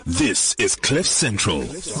This is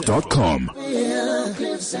CliffCentral.com. Yeah,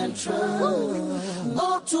 Cliff Central.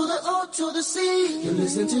 O to the C. You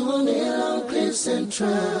listen to Oneal on Cliff Central.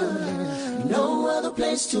 No other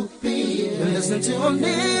place to be. You listen to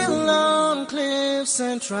Oneal on Cliff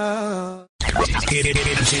Central.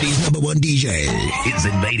 City's #1 DJ is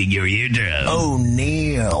invading your eardrum.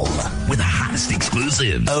 Oneal with the hottest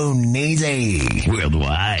exclusive. Oneal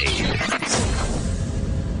worldwide.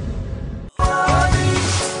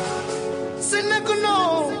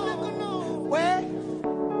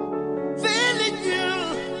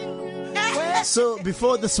 So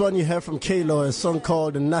before this one, you heard from K-Lo, a song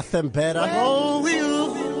called Nothing Better.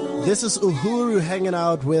 This is Uhuru hanging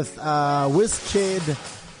out with Wizkid.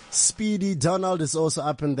 Speedy Donald is also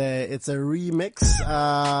up in there. It's a remix.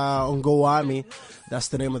 Ongowami, that's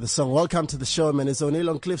the name of the song. Welcome to the show, man. It's Oneal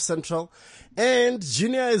on Cliff Central, and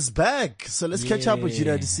Junior is back. So let's catch up with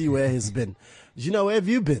Junior to see where he's been. Junior, where have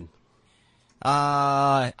you been?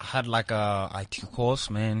 I had like a IT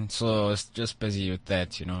course, man. So it's just busy with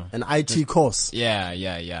that, you know. An IT course? Yeah.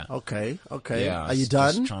 Okay. Yeah, are you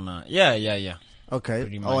done? Yeah.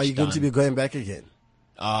 Okay. Or are you going to be going back again?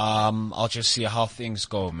 I'll just see how things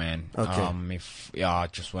go, man. Okay. I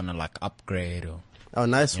just want to like upgrade or. Oh,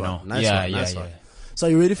 nice one. Nice one. So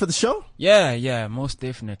are you ready for the show? Yeah, most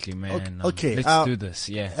definitely, man. Okay. Let's do this,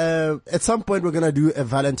 yeah. At some point we're going to do a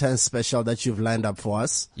Valentine's special that you've lined up for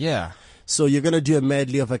us. Yeah. So you're going to do a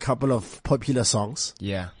medley of a couple of popular songs.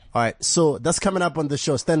 Yeah. All right. So that's coming up on the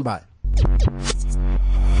show. Stand by.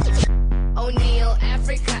 Oneal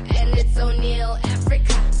Africa and it's Oneal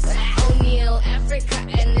Africa. Oneal Africa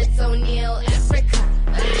and it's Oneal Africa.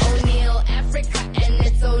 Oneal Africa and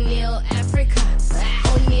it's Oneal Africa.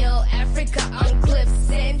 Oneal Africa on Cliff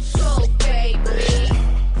Central, baby.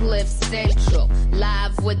 Cliff Central,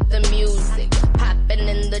 live with the music. Popping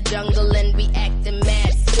in the jungle and we acting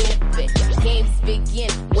mad stupid. Games begin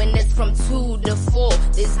when it's from 2 to 4.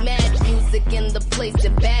 There's mad music in the place, the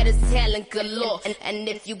baddest talent galore. And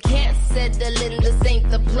if you can't settle in, this ain't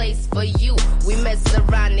the place for you. We mess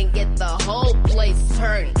around and get the whole place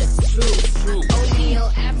turned. True.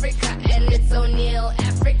 Oneal Africa and it's Oneal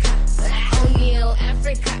Africa. Oneal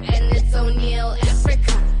Africa and it's Oneal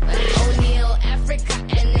Africa. Oneal Africa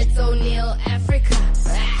and it's Oneal Africa.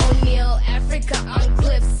 Oneal Africa on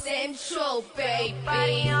Cliff Central, baby.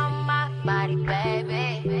 Body on my body,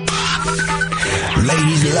 baby.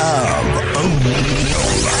 Ladies love Oneal.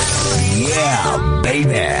 Yeah,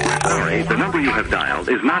 baby. Sorry, the number you have dialed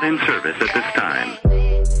is not in service at this time.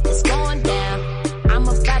 It's going down. I'm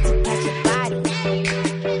about to catch your body.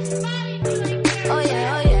 Oh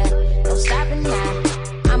yeah. Don't stop it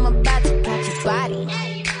now. I'm about to catch your body.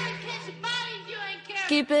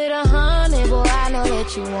 Keep it 100, boy, I know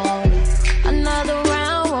that you want it. Another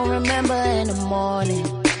round, won't remember in the morning.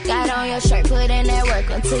 Got on your shirt, put in that work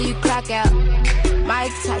until you clock out.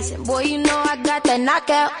 Mike Tyson, boy, you know I got that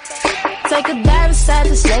knockout. Take a dive inside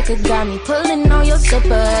this liquor, got me pulling on your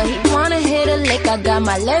zipper. He wanna hit a lick, I got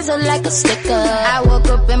my legs up like a sticker. I woke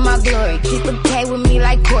up in my glory, keep a K with me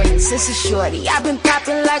like Courtney, sister shorty. I've been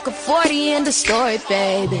popping like a 40 in the story,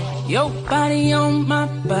 baby. Your body on my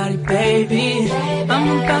body, baby.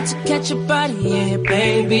 I'm about to catch your body, yeah,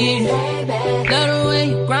 baby. Love the way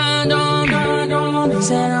you grind on me.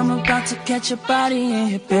 Said I'm about to catch your body,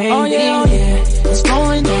 yeah, baby. Oh yeah, it's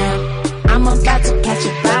going down. I'm about to catch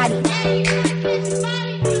your body.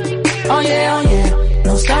 Oh yeah,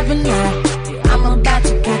 no stopping now. I'm about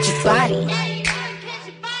to catch your body.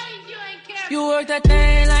 You work that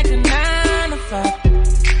thing like a 9 to 5.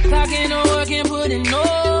 Clocking to work and putting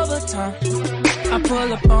overtime. I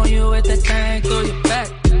pull up on you with that thing through your back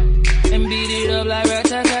and beat it up like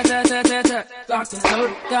rat-tat-tat-tat-tat-tat. Locked and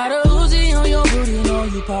loaded. Got a Uzi on your booty, know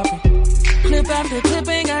you poppin'. Clip after clip,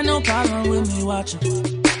 ain't got no problem with me watching.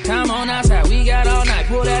 Time on outside, we got all night,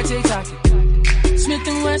 pull that TikTok. Smith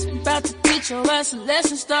 & Wesson, about to teach your ass a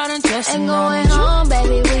lesson, start undressing. Ain't going home,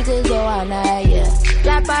 baby, we could go all night, yeah.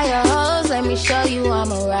 Fly by your hoes, let me show you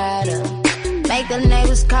I'm a rider. Make the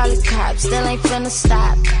neighbors call the cops, still ain't finna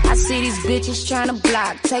stop. I see these bitches tryna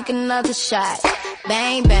block, take another shot.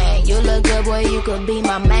 Bang, bang, you look good, boy, you could be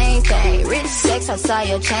my main thing. Rich sex, I saw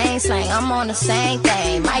your chain slang, I'm on the same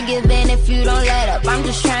thing. Might give in if you don't let up, I'm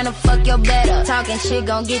just tryna fuck your better. Talking shit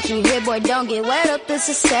gon' get you hit, boy, don't get wet up, it's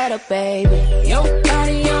a setup, baby. Your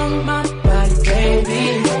body on my body,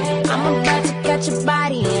 baby. I'm about to catch your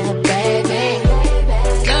body in her, baby.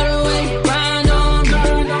 Love the way you grind on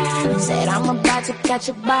me. Said I'm about to catch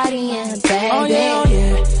your body in her, baby. Oh yeah,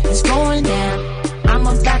 it's going down. I'm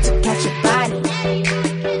about to catch your body.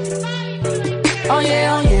 Oh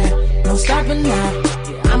yeah, no stopping now.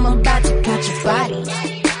 I'm about to catch your body.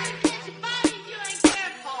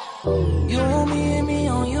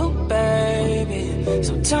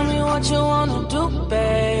 tell me what you wanna do,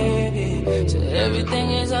 baby. So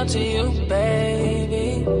everything is up to you,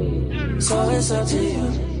 baby. So it's up to you.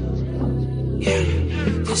 Yeah,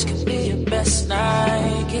 this could be your best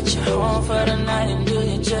night. Get you home for the night and do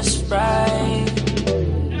you just right.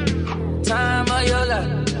 Time of your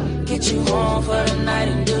life. Get you home for the night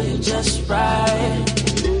and do you just right.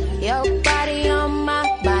 Your body on my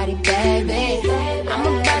body, baby. I'm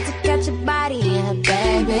about to catch your body in,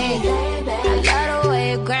 baby. I love the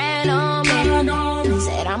way you grind on me.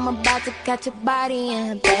 Said I'm about to catch your body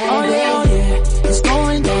in, baby. Oh yeah, it's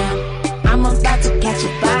going down. I'm about to catch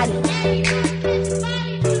your body.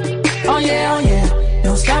 Oh yeah,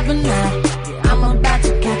 no stopping now. I'm about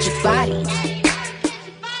to catch your body.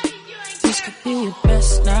 This could be your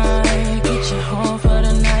best night. Get you home for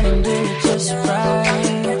the night and do it just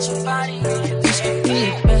right. This could be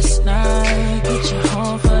your best night. Get you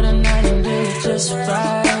home for the night and do it just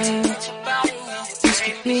right. This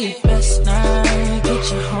could be your best night.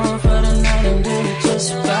 Get you home for the night and do it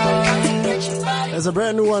just right. There's a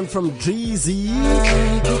brand new one from Dreezy.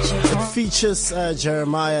 It features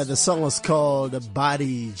Jeremiah. The song was called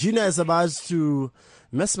Body. Junior is about to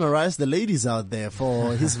mesmerize the ladies out there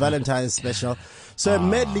for his Valentine's special. So a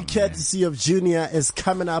medley courtesy of Junior is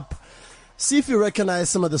coming up. See if you recognize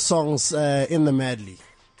some of the songs in the medley.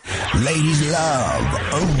 Ladies love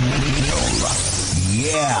Oneal.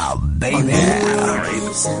 Yeah, baby.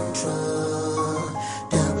 CliffCentral,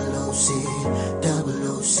 double OC,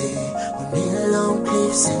 Oneal on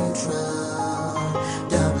CliffCentral,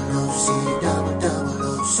 double OC, double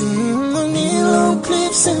OC, Oneal on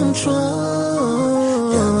CliffCentral,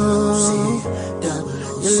 double OC,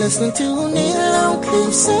 you're listening to Oneal on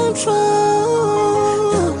CliffCentral,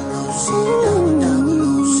 double OC, double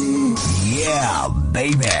OC. Yeah,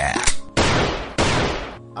 baby.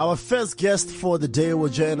 Our first guest for the day will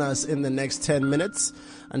join us in the next 10 minutes.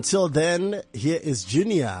 Until then, here is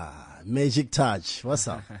Junior. Magic Touch. What's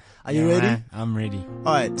up? Are you ready? Man, I'm ready.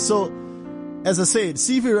 All right. So, as I said,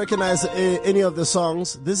 see if you recognize any of the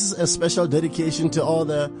songs. This is a special dedication to all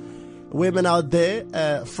the women out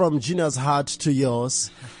there, from Junior's heart to yours.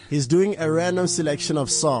 He's doing a random selection of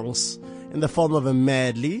songs in the form of a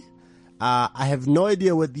medley. I have no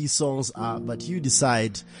idea what these songs are, but you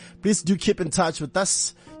decide. Please do keep in touch with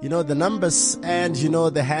us. You know the numbers, and you know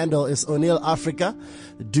the handle is Oneal Africa.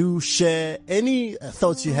 Do share any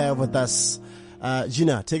thoughts you have with us.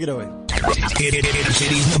 Gina, take it away.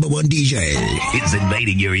 City's number one DJ. It's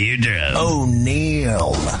invading your eardrum.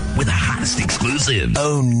 Oneal. With the hottest exclusive.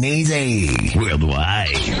 Oneezy.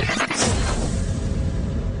 Worldwide.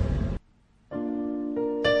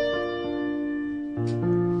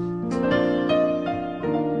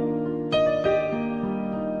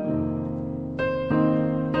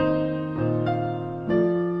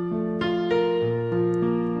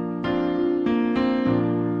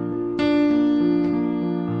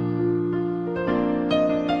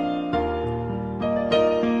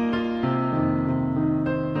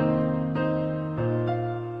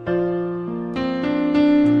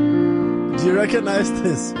 Do you recognize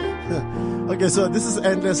this? Okay, so this is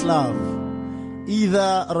Endless Love.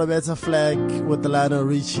 Either Roberta Flack with the Lionel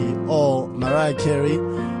Richie or Mariah Carey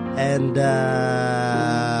and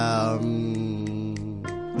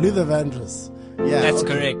Luther Vandross. Yeah, That's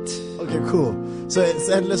okay. correct. Okay, cool. So it's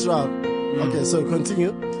Endless Love. Okay, so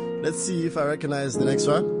continue. Let's see if I recognize the next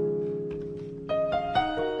one.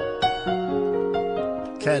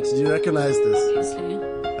 Kat, do you recognize this? Obviously.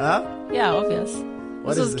 Huh? Yeah, obvious.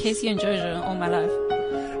 What This is was this? Casey and Jojo all my life.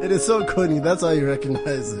 It is so corny. That's why you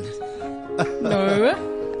recognize it. No,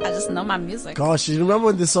 I just know my music. Gosh, you remember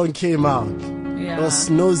when this song came out? Yeah. It was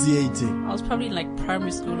nauseating. I was probably in like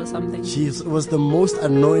primary school or something. Jeez, it was the most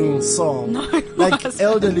annoying song. No, it Like wasn't.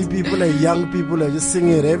 elderly people and young people are just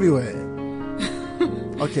singing it everywhere.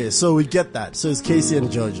 Okay, so we get that. So it's Casey and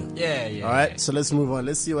Jojo. Yeah. All right, so let's move on.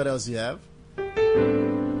 Let's see what else you have.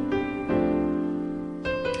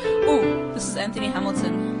 Oh, this is Anthony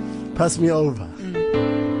Hamilton. Pass me over.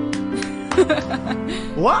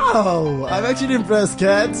 Wow, I'm actually impressed,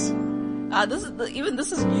 Kat. This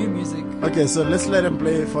is new music. Okay, so let's let him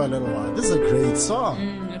play for a little while. This is a great song.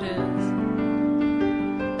 It is.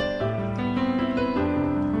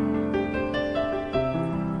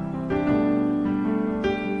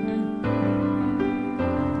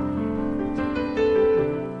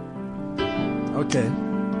 Okay.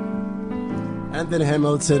 Anthony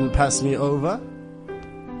Hamilton, Pass Me Over.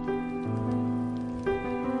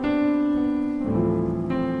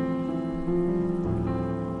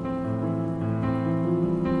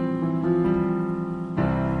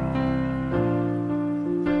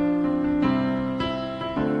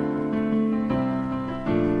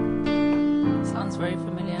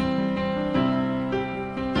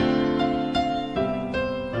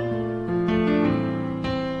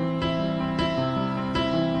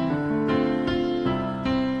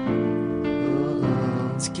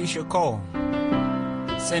 special call.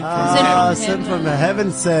 Sent Sent from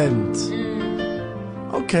heaven sent.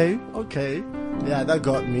 Okay. Yeah, that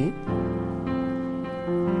got me.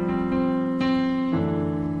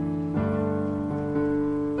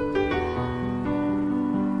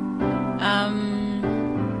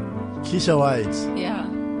 Keisha White. Yeah.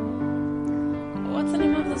 What's the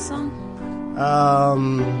name of the song?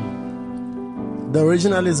 The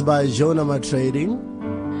original is by Jonah Trading.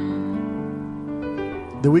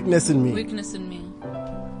 The Weakness in Me. Weakness in Me.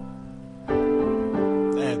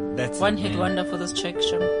 That's One hit wonder for this chick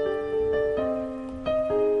show.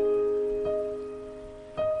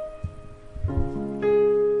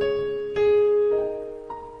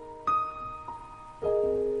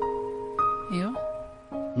 You?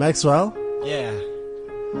 Maxwell? Yeah.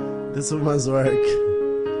 This woman's work.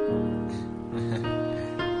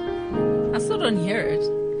 I still don't hear it.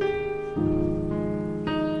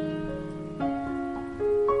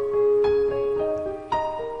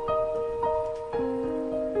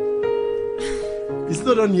 You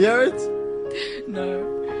still don't hear it? No.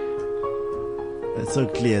 It's so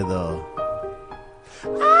clear though.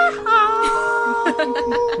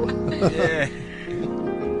 Yeah.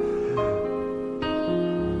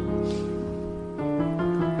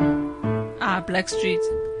 Blackstreet.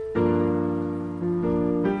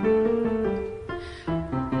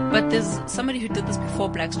 But there's somebody who did this before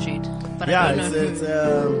Blackstreet. But I don't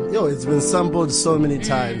know it's been sampled so many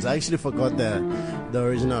times. I actually forgot the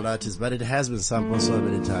original artist, but it has been sampled so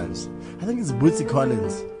many times. I think it's Bootsy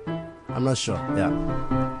Collins. I'm not sure. Yeah.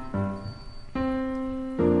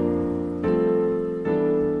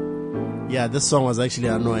 Yeah, this song was actually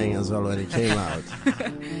annoying as well when it came out.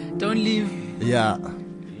 Don't leave. Yeah.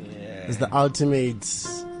 It's the ultimate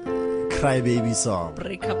crybaby song.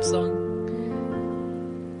 Breakup song.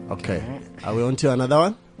 Okay. Are we on to another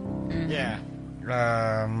one? Yeah.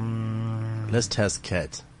 Let's test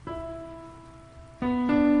Cat.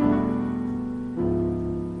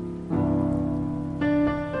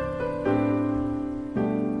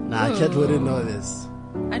 Nah, Cat wouldn't know this.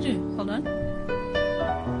 I do. Hold on.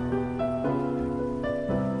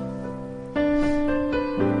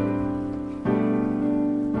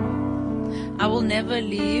 I Will Never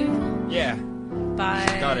Leave. Yeah. By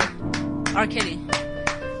Got it. R. Kelly.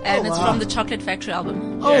 And it's from the Chocolate Factory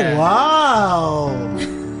album. Oh, wow.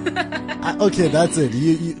 Okay, that's it.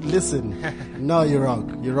 You listen. No, you're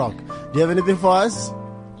wrong. You're wrong. Do you have anything for us?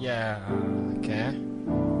 Yeah. Okay.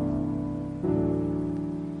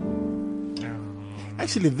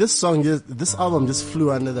 Actually, this album just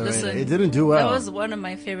flew under the radar. It didn't do well. That was one of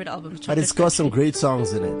my favorite albums. But it's got some great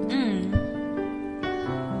songs in it.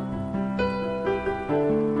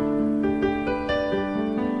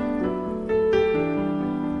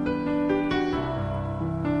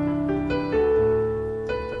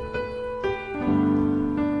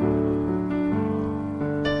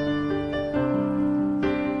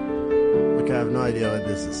 Okay, I have no idea what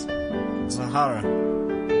this is. Sahara.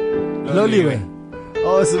 Loliwe.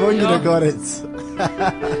 Oh, Simone got it.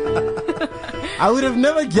 I would have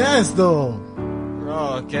never guessed though.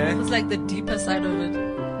 Oh, okay. It's like the deeper side of it.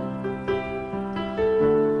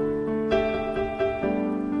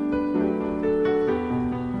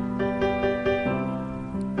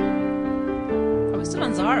 Are we still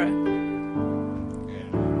on Zara?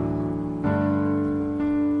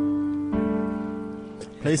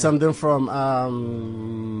 Play something from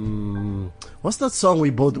what's that song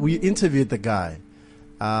we interviewed the guy?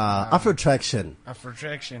 Afro Traction. Afro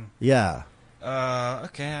Traction. Yeah.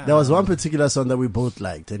 Okay. There was one particular song that we both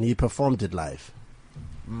liked, and he performed it live.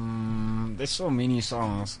 There's so many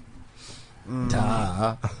songs.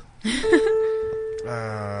 Duh.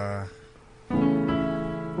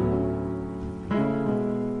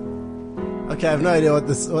 Okay, I have no idea what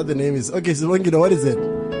the name is. Okay, so Wangino, what is it?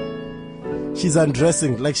 She's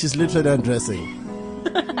undressing, like she's literally undressing.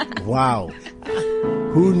 Wow.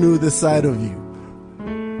 Who knew this side of you?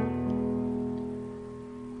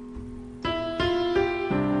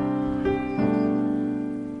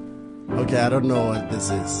 Okay, I don't know what this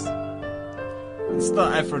is. It's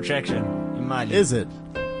not Afro Traction in Mali. Is it?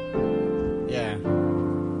 Yeah.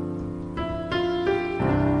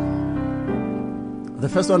 The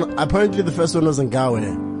first one was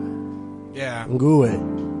Ngawe. Yeah. Nguwe.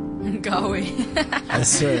 Gawe. I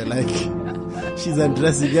swear, like, she's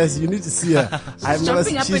undressing. Yes, you need to see her.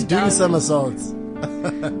 She's doing somersaults.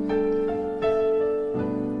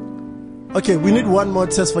 Okay, we need one more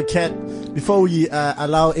test for Kat before we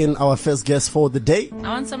allow in our first guest for the day. I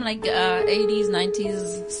want some like 80s,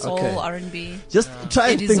 90s soul, Okay. R&B. Just try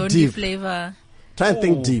and 80s think Zondi deep. flavor. Try and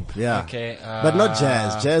think deep, yeah. Okay. But not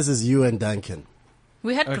jazz. Jazz is you and Duncan.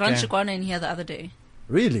 We had Grunge Iguana in here the other day.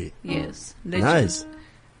 Really? Yes. Nice.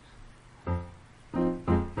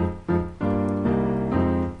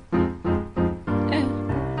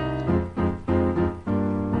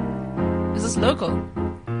 Is this local?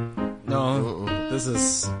 No. This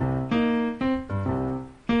is...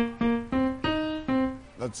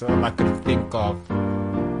 That's all I could think of.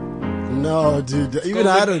 No, dude. Even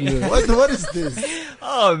I don't know. What is this?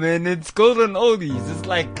 Oh, man, it's Golden Oldies. It's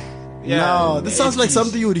like... no, this sounds like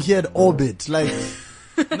something you would hear at Orbit. Like...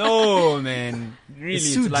 No, man. Really,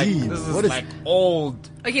 it's too like, deep. This is like old.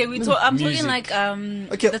 Okay, I'm talking like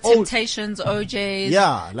the Temptations, OJs,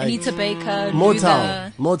 like Anita Baker,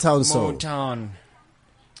 Motown soul. Motown.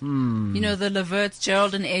 You know, the Leverts,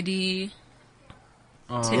 Gerald and Eddie.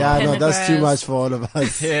 No, that's too much for all of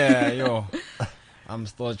us. I'm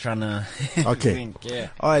still trying to think. Yeah.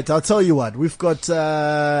 All right, I'll tell you what. We've got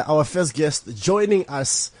our first guest joining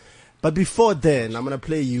us. But before then, I'm going to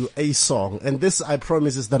play you a song. And this, I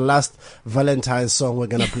promise, is the last Valentine's song we're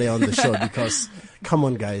going to play on the show. Because, come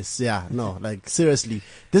on, guys. Yeah, no, like, seriously.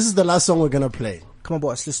 This is the last song we're going to play. Come on,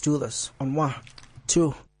 boys. Let's do this. On 1,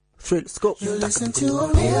 2, 3, let's go. You listen to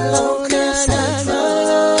Oneal on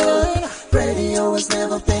CliffCentral. Radio has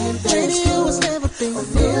never been this good.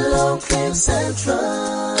 Oneal on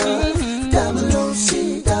CliffCentral. Double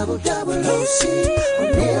OC, double OC.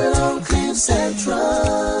 Oneal on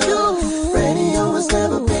CliffCentral. Radio has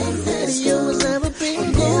never been this good.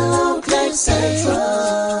 Oneal on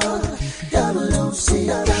CliffCentral. Double OC,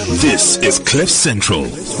 double OC. This is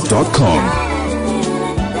CliffCentral.com.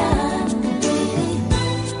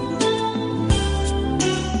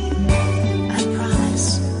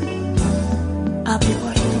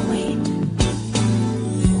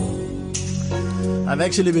 I've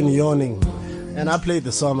actually been yawning, and I played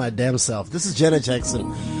the song my damn self. This is Janet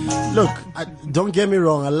Jackson. Look, don't get me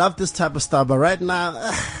wrong, I love this type of stuff, but right now,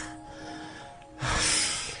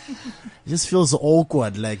 it just feels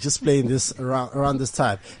awkward, like just playing this around this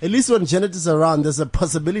time. At least when Janet is around, there's a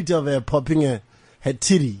possibility of her popping her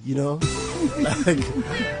titty, you know?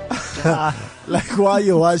 like while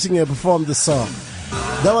you're watching her perform the song.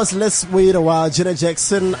 That was Let's Wait a While, Janet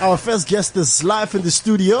Jackson. Our first guest is live in the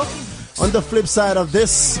studio. On the flip side of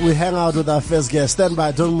this, we hang out with our first guest. Stand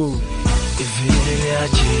by, don't move.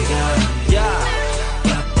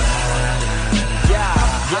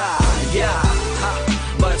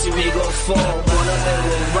 But we go fall, wanna let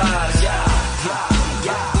it rise.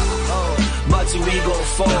 But we go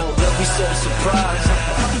fall, they'll be so surprised.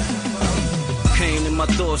 Pain in my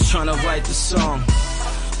thoughts, trying to write the song,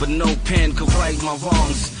 but no pen could right my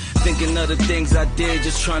wrongs. Thinking of the things I did,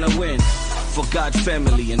 just trying to win. Forgot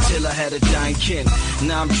family until I had a dying kin.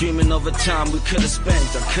 Now I'm dreaming of a time we could have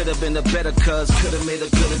spent. I could have been a better cuz, could have made a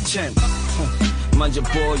good attempt. Mind your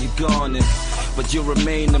boy, you're gone, but you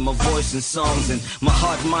remain in my voice and songs. And my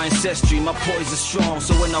heart, my ancestry, my poise is strong.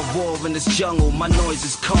 So when I roar in this jungle, my noise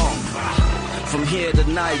is calm. From here to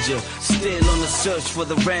Niger, still on the search for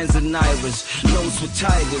the Rands and Nyras. Loans with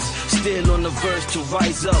tigers, still on the verge to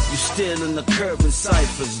rise up. You still in the curve and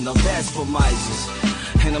ciphers, now that's for misers.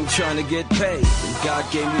 And I'm trying to get paid, and God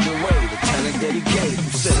gave me the way, the talent that He gave.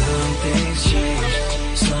 Some things change,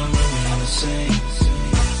 some remain the same.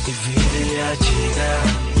 If you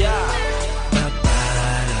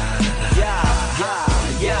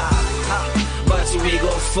but we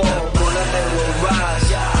go fall, wanna let it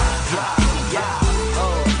rise.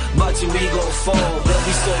 But we go fall, they'll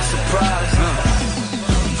be so surprised.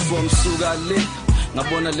 From Sugalit,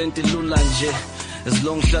 ngabona lenti lula nje. As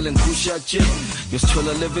long as I'm kusha chip, you're still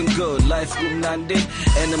living good, life kumnandi.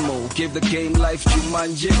 Animal, give the game life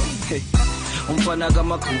Jumanji. Hey, umfanaga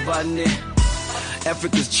makubane,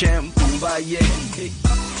 Africa's champ, Mbaye. Hey,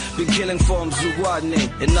 been killing for Mzugwane,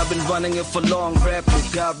 and I've been running it for long, rap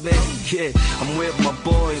Mugabe. Yeah, I'm with my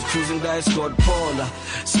boys, cruising dice squad Paula,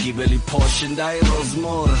 Skibeli Porsche and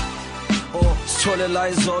Rosmora. Oh, Stolen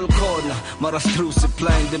lies all corner, Maras through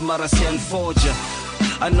supplying the Marasian forger.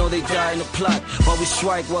 I know they die in the plot, but we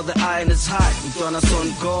strike while the iron is hot. We done us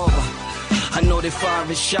on Goba. I know they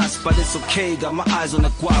firing shots, but it's okay. Got my eyes on the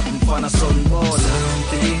guap and find us on border. Some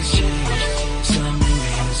things change, some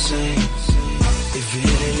remain the same. If you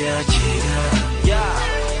really are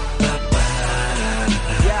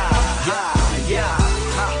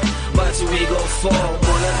but we go fall,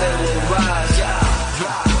 wanna let it rise.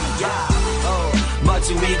 But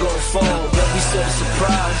we go fall, they'll be so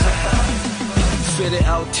surprised. Fede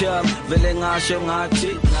out here, vele ngasho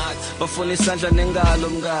ngathi bafuna isandla nengalo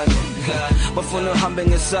mngani bafuna uhambe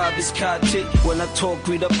ngesabi isikhathi. When I talk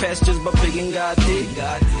with the pastors babheka ingadi.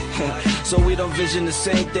 So we don't vision the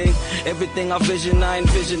same thing. Everything I vision, I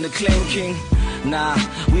envision the claim king. Nah,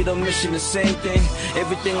 we don't mission the same thing.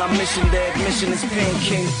 Everything I mission, their admission is pain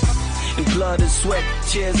king. In blood and sweat,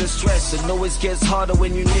 tears and stress. It always gets harder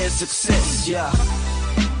when you're near success, yeah.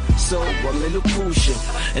 So I'm in a push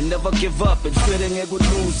and never give up and feeling it would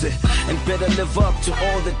lose it. And better live up to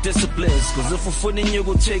all the disciplines. Cause if we're footing you,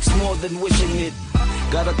 it takes more than wishing it.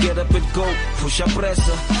 Gotta get up and go, push up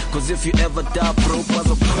pressure. Cause if you ever die broke,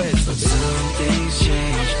 was a pressure. Some things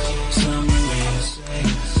change, some ways.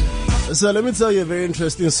 So let me tell you a very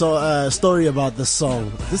interesting story about the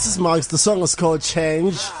song. This is Maggz. The song is called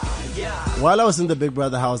Change. While I was in the Big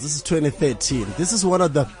Brother house, this is 2013. This is one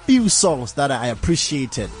of the few songs that I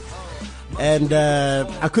appreciated. And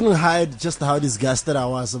I couldn't hide just how disgusted I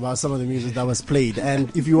was about some of the music that was played.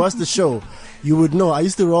 And if you watch the show, you would know I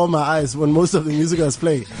used to roll my eyes when most of the music was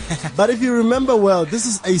played. But if you remember well, this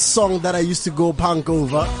is a song that I used to go punk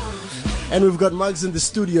over. And we've got Maggz in the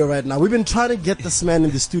studio right now. We've been trying to get this man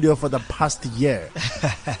in the studio for the past year.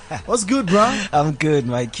 What's good, bro? I'm good,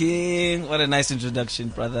 my king. What a nice introduction,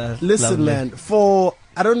 brother. Listen, man, for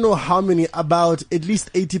I don't know how many, about at least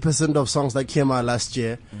 80% of songs that came out last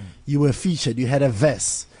year, you were featured. You had a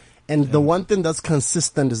verse. And the one thing that's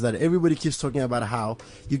consistent is that everybody keeps talking about how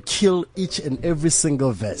you kill each and every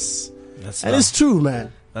single verse. And it's true,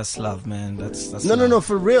 man. That's love, man. That's No,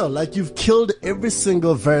 for real. Like, you've killed every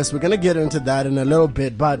single verse. We're going to get into that in a little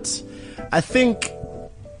bit. But I think,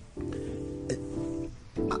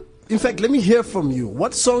 in fact, let me hear from you.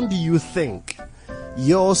 What song do you think,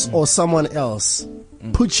 yours or someone else,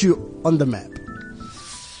 put you on the map?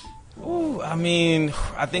 Oh, I mean,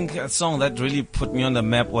 I think a song that really put me on the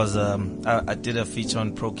map was I did a feature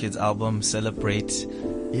on Pro Kids' album, Celebrate.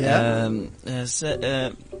 Yeah.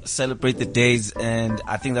 Celebrate the Days, and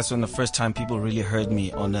I think that's when the first time people really heard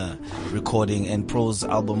me on a recording, and Pro's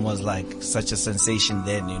album was like such a sensation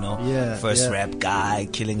then, you know. First rap guy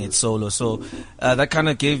killing it solo, so that kind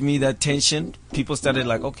of gave me that tension. People started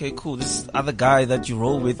like, okay, cool, this other guy that you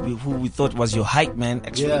roll with, who we thought was your hype man,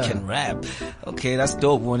 actually can rap. Okay, that's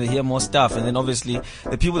dope. We want to hear more stuff. And then obviously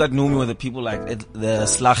the people that knew me were the people like the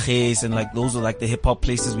Slages, and like those were like the hip hop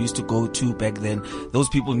places we used to go to back then. Those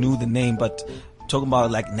people knew the name, but talking about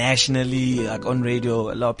like nationally, like on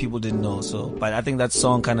radio, a lot of people didn't know. So, but I think that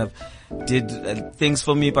song kind of did things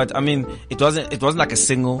for me. But I mean, it wasn't like a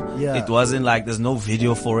single. It wasn't like there's no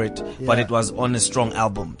video for it, but it was on a strong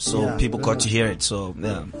album, so people got to hear it. So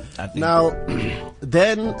yeah, I think. Now,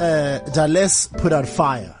 then Jales put out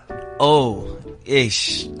Fire. Oh,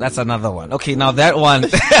 ish, that's another one. Okay, now that one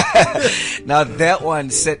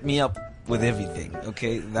set me up with everything.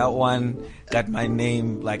 Okay, that one got my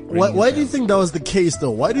name like. Why do you think that was the case,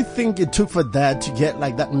 though? Why do you think it took for that to get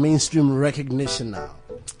like that mainstream recognition now?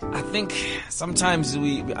 I think sometimes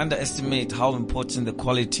we underestimate how important the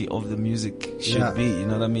quality of the music should be. You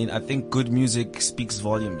know what I mean? I think good music speaks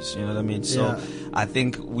volumes. You know what I mean? So I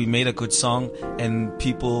think we made a good song, and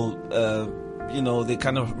people, they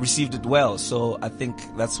kind of received it well. So I think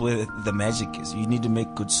that's where the magic is. You need to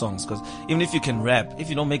make good songs, because even if you can rap, if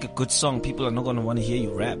you don't make a good song, people are not going to want to hear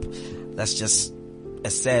you rap. That's just a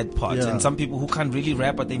sad part. And some people who can't really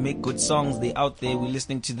rap, but they make good songs, they're out there, we're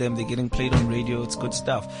listening to them, they're getting played on radio, it's good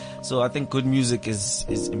stuff. So I think good music is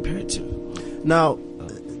imperative. Now,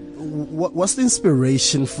 what's the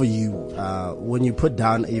inspiration for you when you put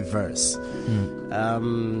down a verse?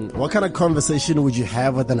 What kind of conversation would you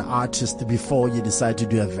have with an artist before you decide to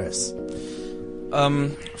do a verse?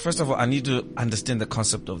 First of all, I need to understand the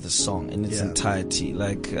concept of the song in its entirety.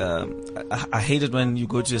 Like, I hate it when you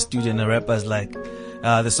go to a studio and a rapper's like,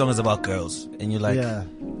 the song is about girls, and you're like,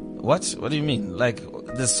 what do you mean? Like,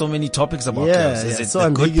 there's so many topics about girls. Is it so the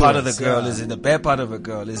good part of the girl? Is it the bad part of a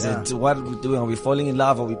girl? Is it what are we doing? Are we falling in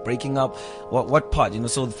love? Are we breaking up? What part?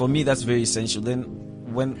 So for me, that's very essential.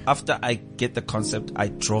 Then after I get the concept, I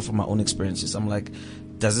draw from my own experiences. I'm like,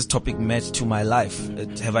 does this topic match to my life?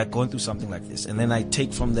 Have I gone through something like this? And then I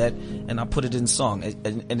take from that and I put it in song,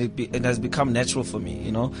 and it has become natural for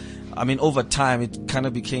me. I mean, over time, it kind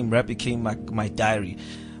of rap became my diary.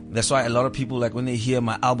 That's why a lot of people, like, when they hear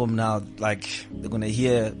my album now, like, you're gonna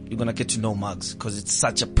get to know Maggz, because it's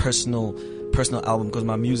such a personal album, because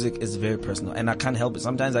my music is very personal, and I can't help it.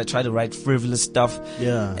 Sometimes I try to write frivolous stuff,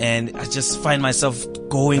 and I just find myself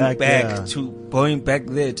going back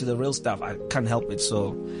there to the real stuff. I can't help it,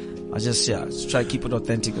 so I just try to keep it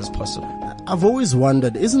authentic as possible. I've always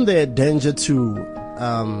wondered, isn't there a danger to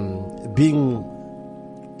being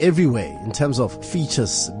everywhere in terms of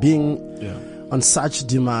features, being on such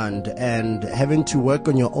demand and having to work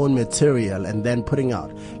on your own material and then putting out?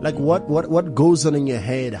 Like, what goes on in your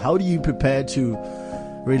head? How do you prepare to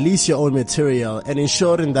release your own material and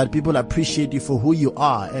ensuring that people appreciate you for who you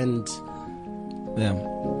are and Yeah.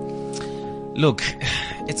 Look,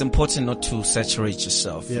 it's important not to saturate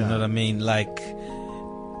yourself. You know what I mean? Like,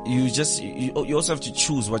 you also have to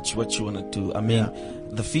choose what you want to do. I mean,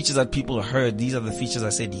 the features that people heard, these are the features I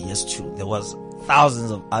said yes to. There was thousands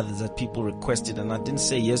of others that people requested, and I didn't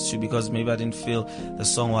say yes to because maybe I didn't feel the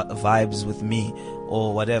song vibes with me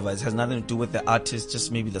or whatever. It has nothing to do with the artist,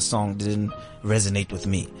 just maybe the song didn't resonate with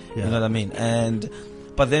me. You know what I mean?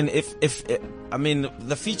 But then I mean,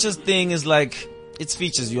 the features thing is like, it's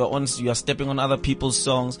features. You are stepping on other people's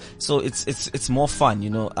songs, so it's more fun,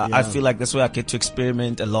 you know. I feel like that's where I get to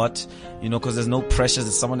experiment a lot, you know, because there's no pressure.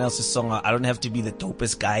 It's someone else's song. I don't have to be the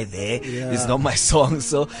dopest guy there. It's not my song.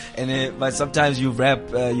 So, but sometimes you rap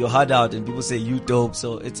your heart out, and people say you dope.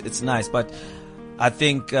 So it's nice. But I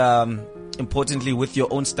think importantly, with your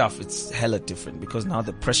own stuff, it's hella different because now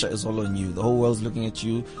the pressure is all on you. The whole world's looking at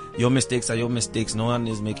you. Your mistakes are your mistakes. No one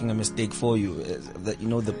is making a mistake for you.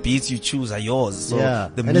 The beats you choose are yours. So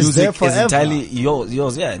the music is entirely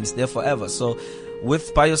yours. Yeah, and it's there forever. So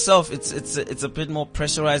by yourself, it's a bit more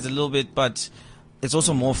pressurized a little bit, but it's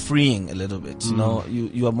also more freeing a little bit. You know,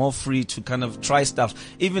 you are more free to kind of try stuff,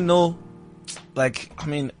 even though, like, I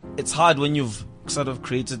mean, it's hard when you've sort of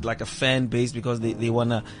created like a fan base because they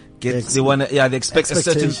wanna they expect a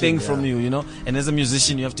certain thing from you, you know. And as a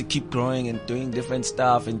musician, you have to keep growing and doing different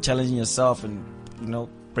stuff and challenging yourself and, you know,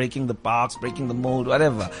 breaking the box, breaking the mold,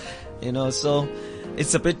 whatever, you know. So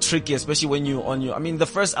it's a bit tricky, especially when you're on your, I mean, the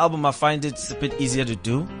first album, I find it's a bit easier to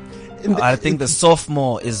do. I think the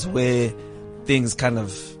sophomore is where things kind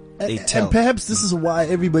of, they tell. And perhaps this is why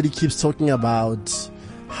everybody keeps talking about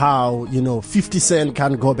how, you know, 50 Cent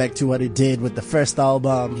can't go back to what he did with the first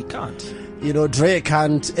album. He can't. You know, Dre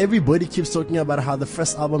can't. Everybody keeps talking about how the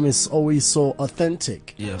first album is always so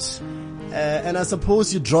authentic. Yes. And I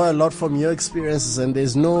suppose you draw a lot from your experiences, and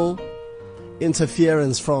there's no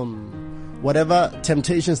interference from whatever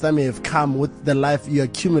temptations that may have come with the life you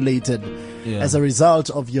accumulated as a result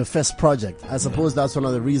of your first project. I suppose that's one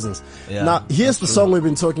of the reasons. Now, here's the song we've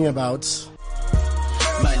been talking about.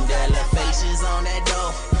 Mandela faces on that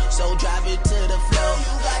door, so drive it to the floor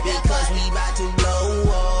because we about to blow.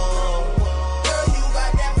 Girl, you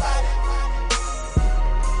got that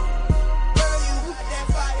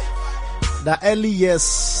fire. The Ellie,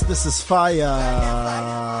 yes, this is fire.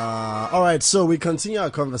 All right, so we continue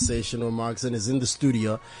our conversation with Maggz, and is in the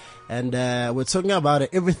studio, and we're talking about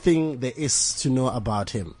everything there is to know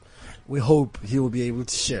about him. We hope he will be able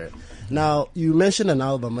to share it. Now, you mentioned an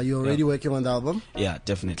album. Are you already working on the album? Yeah,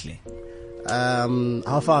 definitely.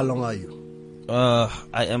 How far along are you?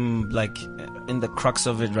 I am like in the crux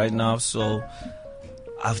of it right now. So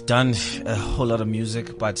I've done a whole lot of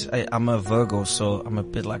music, but I'm a Virgo, so I'm a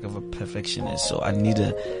bit like of a perfectionist. So I need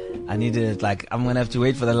to like, I'm gonna have to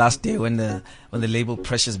wait for the last day when the label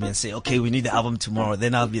pressures me and say, okay, we need the album tomorrow.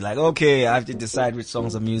 Then I'll be like, okay, I have to decide which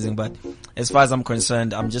songs I'm using. But as far as I'm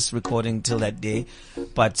concerned, I'm just recording till that day.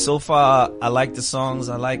 But so far, I like the songs.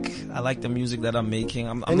 I like the music that I'm making.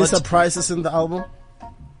 Any surprises in the album?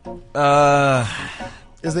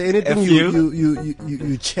 Is there anything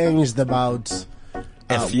you changed about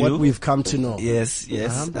what we've come to know? Yes.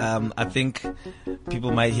 I think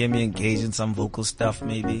people might hear me engage in some vocal stuff,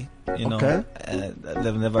 maybe. You know,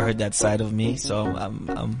 they've never heard that side of me, so I'm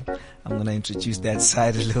gonna introduce that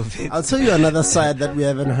side a little bit. I'll tell you another side that we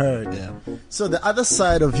haven't heard. Yeah. So the other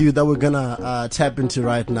side of you that we're gonna tap into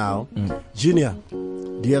right now, Junior.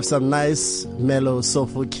 Do you have some nice, mellow,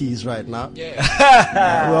 soulful keys right now?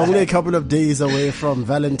 Yeah. We're only a couple of days away from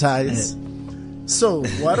Valentine's. So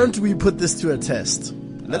why don't we put this to a test?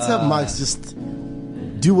 Let's have Maggz just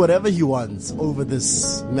do whatever he wants over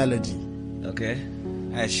this melody. Okay.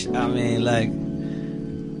 I mean, like,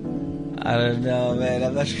 I don't know, man.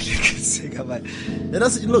 I'm not really good at singing. It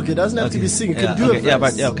doesn't have to be singing. You can do a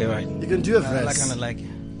verse. Right. You can do a verse. I kind of like,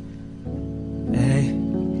 hey.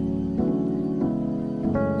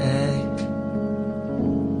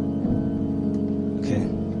 Okay.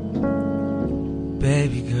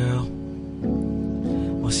 Baby girl,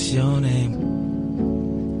 what's your name?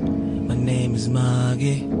 My name is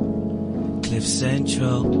Maggz,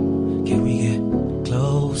 CliffCentral. Can we get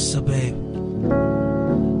closer, babe?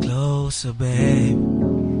 Closer, babe.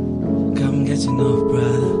 Come get your enough,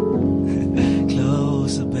 brother.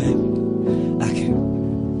 Closer, babe. I can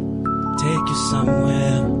take you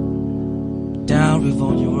somewhere down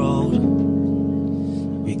Rivonia Road.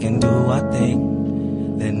 We can do our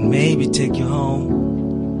thing, then maybe take you home.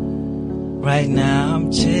 Right now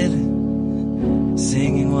I'm chilling,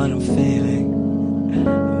 singing what I'm feeling.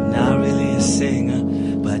 I'm not really a singer,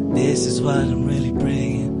 but this is what I'm really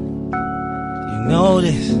bringing. You know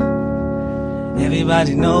this,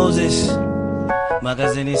 everybody knows this.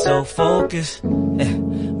 Magazine so focused.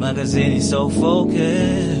 Magazine so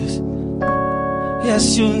focused.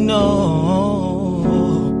 Yes, you know.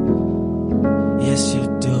 Yes, you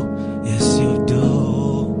do. Yes, you do.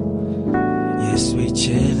 Yes, we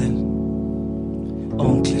chillin'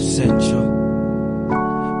 on CliffCentral.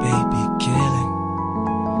 Baby killing.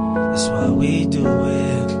 That's why we do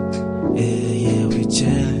it. Yeah, we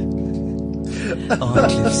chillin' on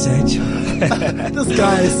CliffCentral. This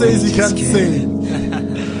guy says he can't sing.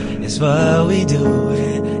 That's why we do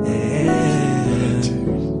it.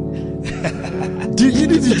 You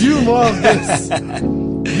need to do more of this.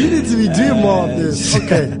 You need to be doing more of this.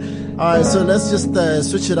 Okay. Alright, so let's just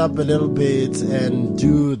switch it up a little bit and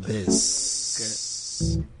do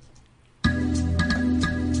this. Okay.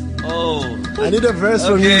 Oh. I need a verse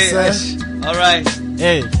from you, sir. Alright.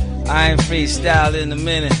 Hey. I ain't freestyle in a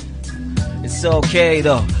minute. It's okay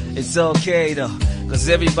though. It's okay though. Cause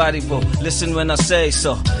everybody will listen when I say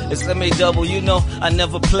so. It's let me double, you know, I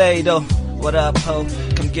never play though. What up, ho?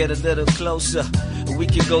 Come get a little closer. We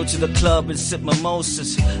can go to the club and sip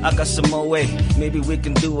mimosas. I got some more way. Maybe we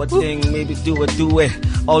can do a thing, maybe do a duet.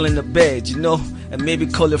 All in the bed, you know. And maybe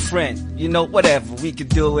call a friend, you know, whatever, we can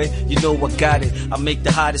do it. You know I got it, I make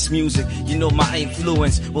the hottest music. You know my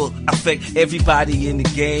influence will affect everybody in the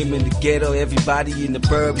game, in the ghetto, everybody in the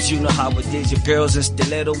burbs. You know how it is, your girls in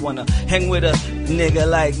stiletto wanna hang with a nigga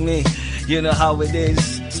like me. You know how it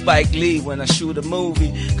is, Spike Lee when I shoot a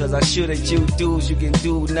movie. Cause I shoot at you dudes, you can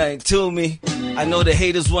do nothing to me. I know the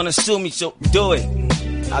haters wanna sue me, so do it.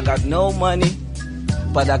 I got no money,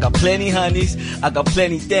 but I got plenty honeys, I got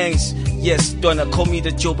plenty things. Yes, gonna call me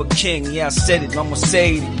the Joba King. Yeah, I said it, I'ma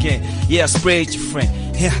say it again. Yeah, I sprayed your friend.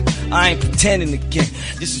 Yeah, I ain't pretending again.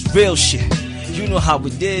 This is real shit. You know how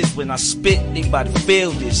it is when I spit, they bout to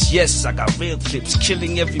feel this. Yes, I got real clips,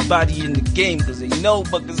 killing everybody in the game. Cause they know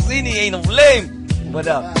Magazini ain't no lame. What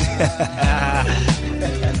up?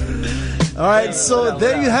 Alright, so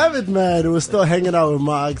there you have it, man. We're still hanging out with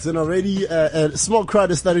Maggz, and already a small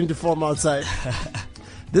crowd is starting to form outside.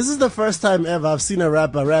 This is the first time ever I've seen a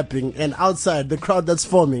rapper rapping, and outside the crowd that's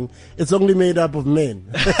forming, it's only made up of men.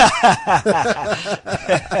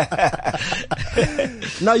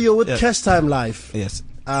 Now you're with Cash Time Live. Yes.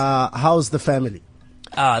 How's the family?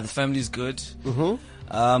 The family's good. Mm-hmm.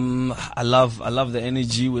 I love the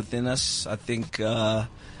energy within us. I think, yeah,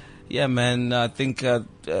 man. I think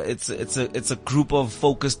it's a group of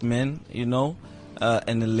focused men, you know,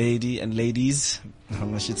 and ladies.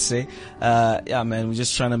 I should say. Yeah, man, we're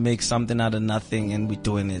just trying to make something out of nothing, and we're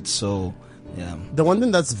doing it. So, yeah. The one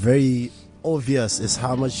thing that's very obvious is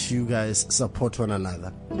how much you guys support one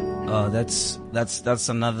another. That's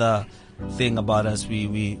another thing about us.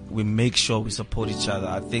 We make sure we support each other.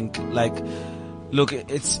 I think, like, look,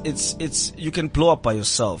 it's you can blow up by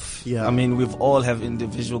yourself. Yeah. I mean, we've all have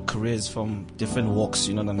individual careers from different walks.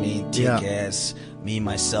 You know what I mean? TKS, me,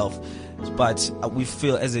 myself. But we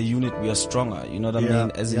feel as a unit we are stronger, you know what I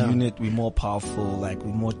mean? As a unit we're more powerful, like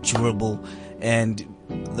we're more durable, and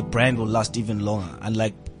the brand will last even longer. And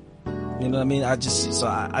like, you know what I mean? I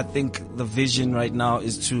think the vision right now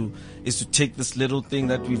is to take this little thing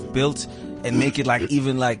that we've built and make it like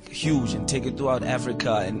even like huge, and take it throughout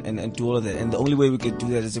Africa and do all of that. And the only way we could do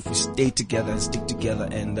that is if we stay together and stick together,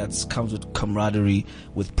 and that comes with camaraderie,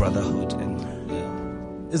 with brotherhood, and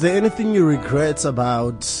Is there anything you regret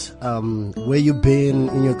about where you've been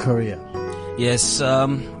in your career? Yes,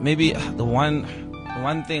 maybe the one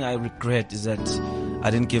thing I regret is that I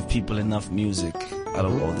didn't give people enough music out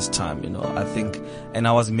of all this time, you know. I think, and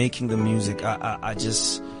I was making the music, I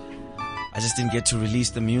just didn't get to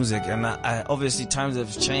release the music, and I obviously times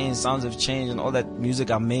have changed, sounds have changed, and all that music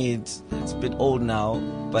I made, it's a bit old now,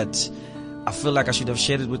 but I feel like I should have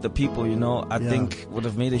shared it with the people, you know. I think would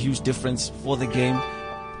have made a huge difference for the game,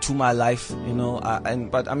 to my life, you know.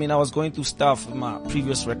 But I mean, I was going through stuff with my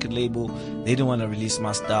previous record label. They didn't want to release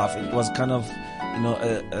my stuff. It was kind of, you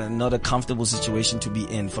know, not a comfortable situation to be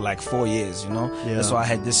in for like 4 years, you know. So I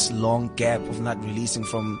had this long gap of not releasing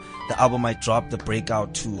from the album I dropped, the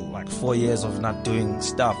breakout, to like 4 years of not doing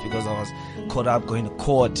stuff because I was caught up going to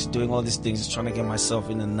court, doing all these things, just trying to get myself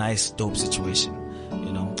in a nice, dope situation,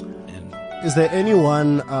 you know. And is there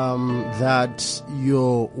anyone that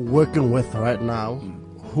you're working with right now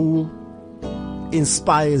who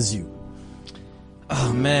inspires you?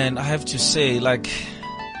 Oh man, I have to say, like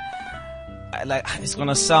it's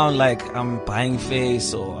gonna sound like I'm buying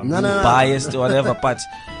face or I'm biased or whatever, but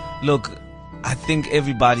look, I think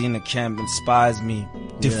everybody in the camp inspires me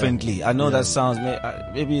differently. I know that sounds,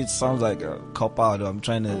 maybe it sounds like a cop out, or I'm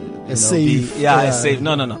trying to,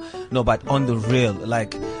 No, but on the real,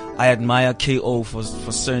 like, I admire KO for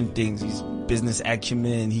certain things. He's business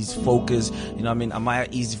acumen, his focus. You know what I mean? Amaya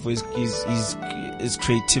easy for his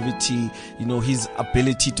creativity, you know, his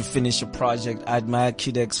ability to finish a project. I admire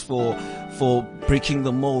Kid X for breaking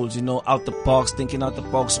the mold, you know, out the box, thinking out the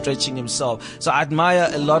box, stretching himself. So I admire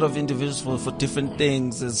a lot of individuals for different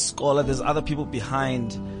things. There's Scholar, there's other people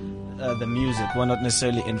behind the music who are not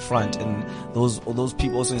necessarily in front, and those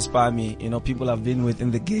people also inspire me. You know, people I've been with in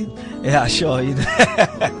the game. Yeah, sure. You know.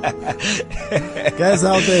 Guys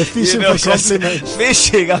out there fishing, you know, for compliments.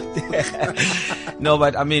 Fishing out there. No,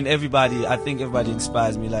 but I mean, I think everybody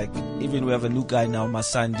inspires me. Like, even we have a new guy now,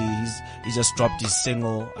 Masandi. He just dropped his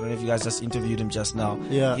single. I don't know if you guys just interviewed him just now.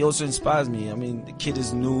 Yeah. He also inspires me. I mean, the kid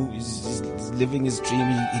is new. He's living his dream.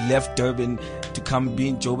 He left Durban to come be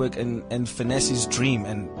in Joburg and finesse his dream,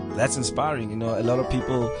 and that's inspiring. You know, a lot of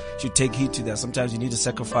people should take heed to that. Sometimes you need to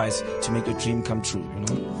sacrifice to make your dream come true, you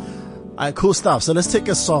know. All right, cool stuff. So let's take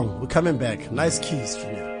a song. We're coming back. Nice keys,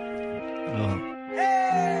 Junior.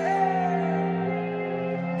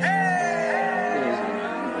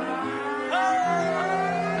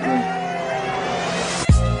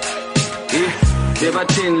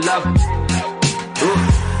 Debatin love,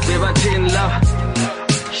 debatin love,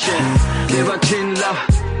 shit, debatin love,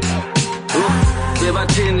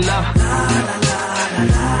 debatin love.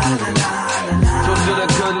 Toast to the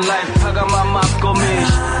good life, I got my mouth go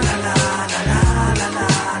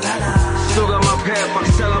Sugar my pep, I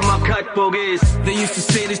sell my cut bogies. They used to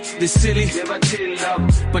say this silly,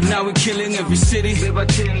 but now we're killing every city.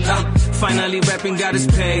 Finally rapping got us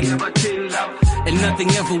paid, and nothing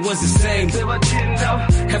ever was the same.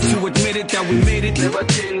 Have to admit it that we made it.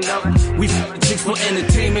 We f***ing chicks for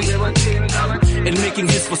entertainment, and making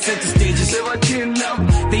hits for center stages.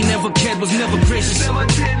 They never cared, was never gracious.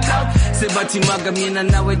 Sebati magamina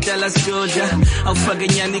nawe Dallas Georgia. Au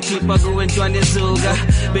faganyani klipa guentwane zuga.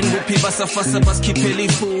 Ben bupi basa fasa bas kipeli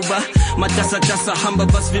fuba. Matasa tasa hamba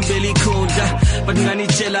bas vimbeli kunja. But ngani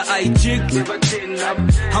chela I jig.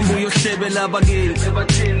 Hambu yoshebela bagin.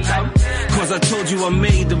 Cause I told you I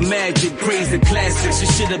made the magic. Praise the classics. You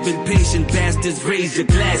should have been patient, bastards. Raise your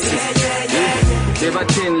glasses.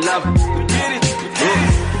 Debatin love.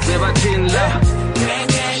 Debatin love.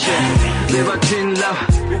 Debatin love.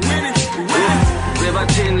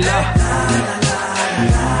 Debatin love.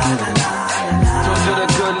 Toast to the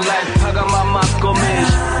good life. I got my mouth go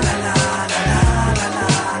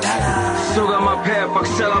Suga my pep, I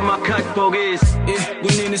sell my cut bogies.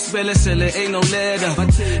 Kunini spell sell ain't no letter.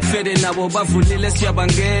 Fede na bo bafulile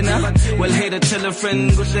siyabangena. Well hater tell a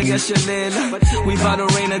friend kuhleka shelela. We about to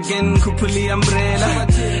rain again, kupuli umbrella.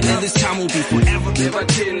 And this time will be forever.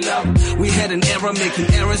 Debatin love. We had an era making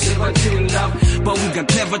errors. Debatin love. But we got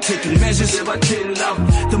clever taking measures. Debatin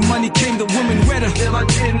love. The money came, the woman wetter.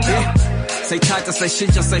 Debatin love. Say tata, say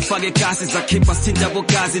shinja, say fage kasi za kipa sinja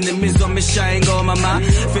bokazi nemizwa mishaingo mama.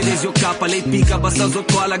 Finish your kapa late pika basa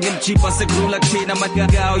zokwala game cheaper se grula tina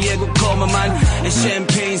magagao yego koma man. And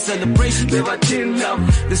champagne celebration, debatin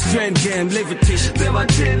love. The strand game levitation,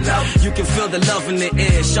 debatin love. You can feel the love in the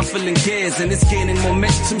air, shuffling gears and it's gaining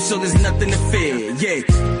momentum, so there's nothing to fear. Yeah,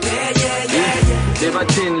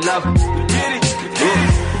 debatin love.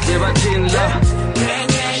 Debatin love.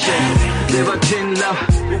 Debatin love.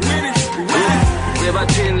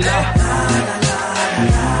 Debatin love.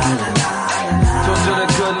 Toast to the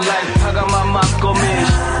good life, I got my mouth go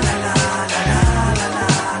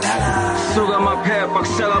Suga my pep, I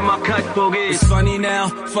sell my cut bogies. It's funny now,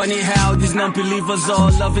 funny how these non-believers all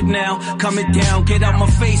love it now. Coming down, get out my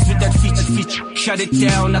face with that feature. Shut it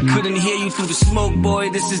down, I couldn't hear you through the smoke, boy.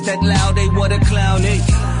 This is that loud, hey, what a clown, hey.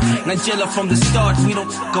 Nigella from the start, we don't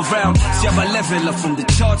fuck around. Siaba level up from the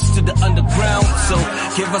charts to the underground. So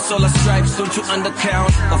give us all our stripes, don't you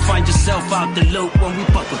undercount. Or find yourself out the loop when we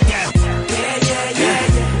buckle down.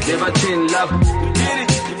 Debatin love.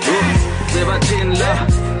 Debatin love.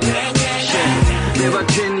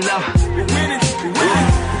 Debatin love.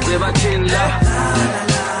 Debatin love.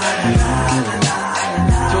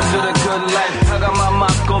 Toast to the good life, I got my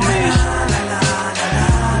mouth go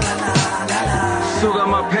Suga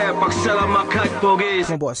my pep, I sell my cut bogies.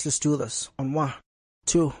 Come on, boys, let's do this. On 1,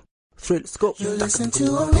 2, 3, let's go. You listen to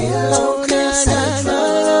Oneal on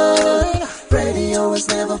CliffCentral. Radio has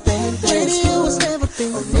never been this good.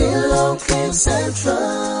 Oneal on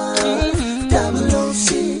CliffCentral. Double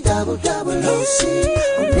OC, double OC.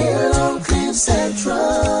 Oneal on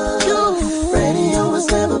CliffCentral. Radio has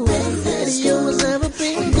never been this good.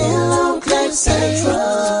 Oneal on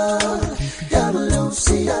CliffCentral. Double OC,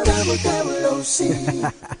 double OC.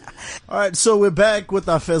 All right, so we're back with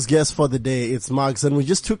our first guest for the day. It's Maggz, and we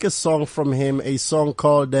just took a song from him, a song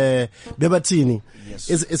called Bebatini.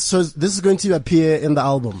 Yes. So this is going to appear in the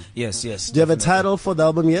album? Yes. Do you have a title for the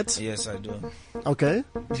album yet? Yes, I do. Okay.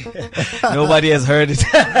 Nobody has heard it.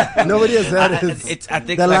 Nobody has heard it. I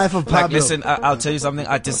think The Life of Pablo. Listen, I'll tell you something.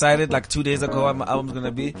 I decided 2 days ago what my album's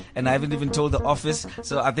gonna be, and I haven't even told the office.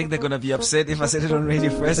 So I think they're gonna be upset if I said it on radio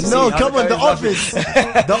first. No, come on, the office.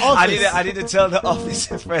 The office. I need to tell the office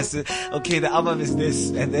first. Okay, the album is this,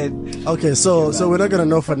 and then. Okay, so we're not gonna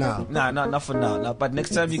know for now. Nah, not for now. No, but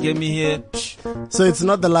next time you get me here. So it's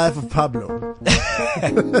not The Life of Pablo.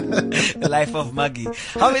 The Life of Maggie.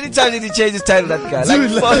 How many times did he change his title, that guy?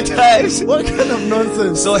 Dude, 4 times. What kind of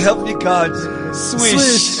nonsense? So help me God.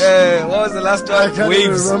 Swish. What was the last one?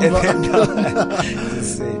 Waves.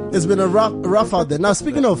 It's been a rough out there. Now,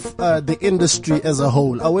 speaking of the industry as a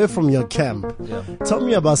whole, away from your camp, tell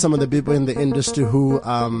me about some of the people in the industry who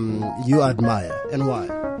you admire and why.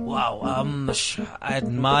 Wow. I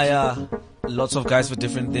admire lots of guys for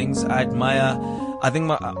different things. I think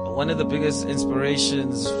one of the biggest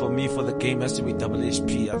inspirations for me for the game has to be Double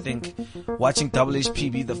HP. I think watching Double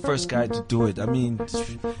HP be the first guy to do it. I mean,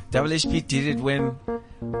 Double HP did it when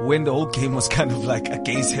the whole game was kind of like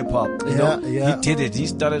against hip hop. You know? He did it. He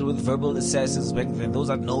started with Verbal Assassins back then. Those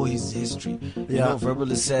that know his history, you know,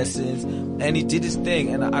 Verbal Assassins, and he did his thing.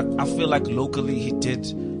 And I feel like locally he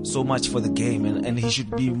did so much for the game, and he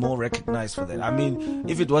should be more recognized for that. I mean,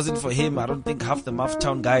 if it wasn't for him, I don't think half the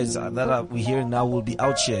Mufftown guys that we're hearing now will be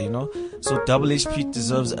out here, you know. So Double HP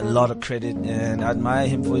deserves a lot of credit, and I admire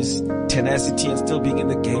him for his tenacity and still being in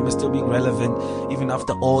the game and still being relevant even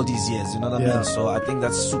after all these years, you know what I mean? So I think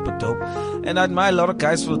that's super dope. And I admire a lot of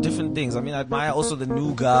guys for different things. I mean, I admire also the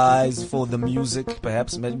new guys for the music,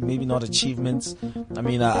 perhaps maybe not achievements. I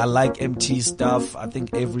mean, I like MT stuff. I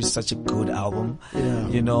think Every's such a good album.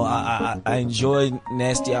 You know, I enjoy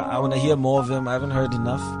Nasty. I want to hear more of him. I haven't heard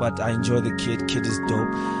enough, but I enjoy the kid. Kid is dope.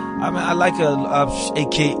 I mean, I like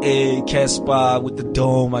AKA Casper with the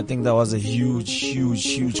dome. I think that was a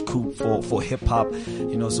huge coup for hip hop.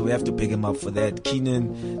 You know, so we have to big him up for that.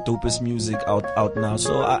 Keenan, dopest music out now.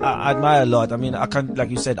 So I admire a lot. I mean, I can't,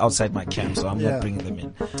 like you said, outside my camp, so I'm not bringing them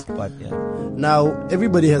in. But yeah. Now,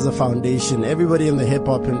 everybody has a foundation. Everybody in the hip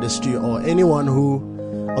hop industry or anyone who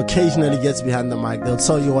occasionally gets behind the mic, they'll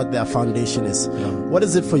tell you what their foundation is. What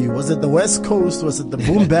is it for you? Was it the West Coast? Was it the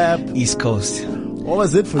boom bap? East Coast. What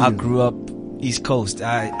was it for you? I grew up East Coast.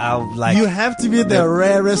 I like. You have to be the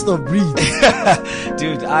rarest of breeds.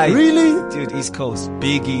 Dude, Dude, East Coast.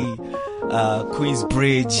 Biggie,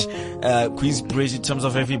 Queensbridge in terms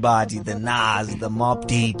of everybody, the Nas, the Mobb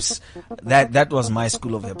Deeps. That was my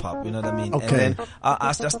school of hip hop, you know what I mean? Okay. And then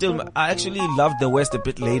I actually loved the West a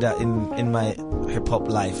bit later in my hip hop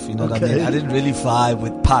life, you know what I mean? I didn't really vibe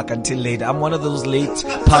with Pac until later. I'm one of those late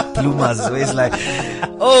Pac bloomers where it's like,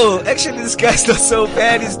 oh, actually this guy's not so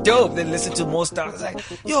bad, he's dope. Then listen to more stuff. It's like,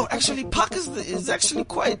 yo, actually Pac is actually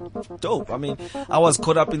quite dope. I mean, I was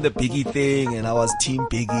caught up in the Biggie thing and I was Team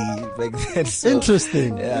Biggie back then. So,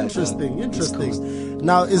 interesting.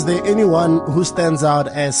 Now, is there anyone who stands out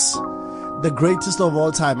as the greatest of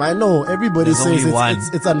all time? I know everybody says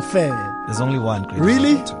it's unfair. There's only one greatest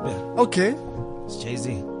really? of all time. Yeah. Okay. It's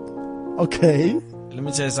Jay-Z. Okay. Let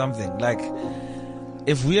me tell you something. Like,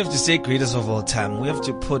 if we have to say greatest of all time, we have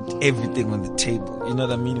to put everything on the table. You know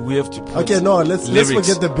what I mean? We have to put let's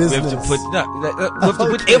forget the business. We have to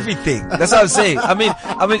put everything. That's what I'm saying. I mean,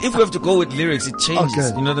 if we have to go with lyrics, it changes.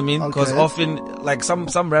 You know what I mean? Because often, like some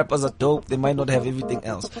rappers are dope, they might not have everything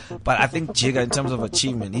else. But I think Jigga, in terms of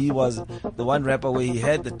achievement, he was the one rapper where he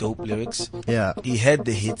had the dope lyrics. Yeah. He had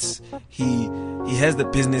the hits. He has the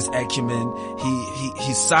business acumen.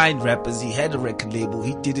 He signed rappers. He had a record label.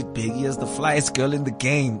 He did it big. He has the flyest girl in the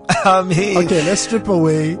game. I mean, okay, let's strip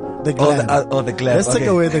away the glam. The glam. Let's take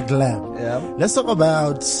away the glam. Yeah. Let's talk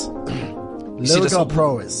about lyrical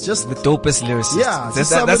prowess. Just the dopest lyricist. Yeah,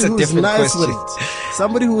 that's a different nice question. With it.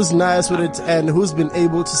 Somebody who's nice with it and who's been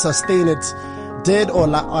able to sustain it, dead or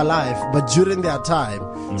alive, but during their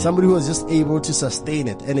time, somebody who was just able to sustain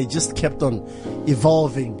it, and it just kept on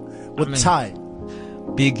evolving with time.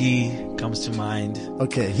 Biggie comes to mind.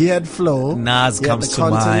 Okay, he had flow. Nas comes to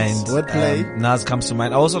mind. Wordplay. Nas comes to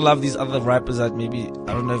mind. I also love these other rappers that maybe,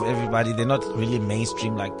 I don't know if everybody, they're not really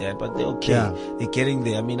mainstream like that, but they're okay. Yeah. They're getting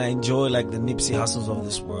there. I mean, I enjoy like the Nipsey Hussles of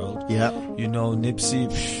this world. Yeah. You know,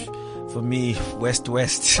 Nipsey, for me, West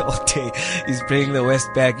all day. He's bringing the West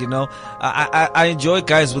back, you know. I enjoy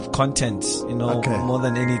guys with content, you know, more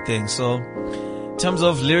than anything. So, terms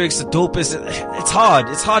of lyrics, the dopest, it's hard.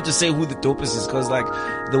 It's hard to say who the dopest is, because like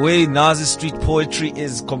the way Nas's street poetry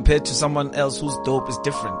is compared to someone else who's dope is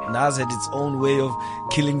different. Nas had its own way of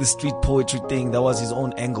killing the street poetry thing. That was his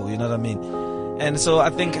own angle, you know what I mean? And so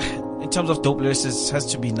I think in terms of dope lyricists, it has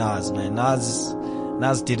to be Nas, man.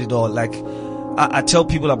 Nas did it all. Like, I tell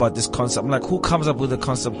people about this concept. I'm like, who comes up with a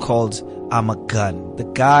concept called I'm a gun? The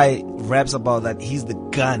guy raps about that he's the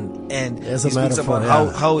gun, and he speaks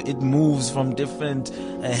about how it moves from different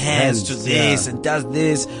hands to this and does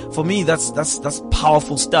this. For me, that's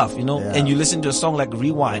powerful stuff, you know. And you listen to a song like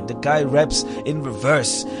Rewind, the guy raps in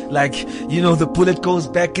reverse, like, you know, the bullet goes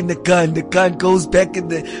back in the gun goes back in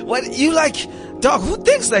the what you like. Dog, who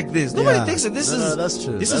thinks like this? Nobody thinks that this is. That's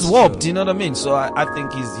true. This is warped. You know what I mean? So I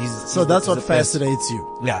think he's. So that's what fascinates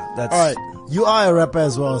you. Yeah, that's all right. You are a rapper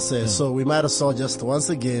as well, sir. So we might as well just once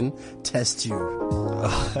again test you.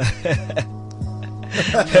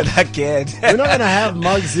 I can't. We're not gonna have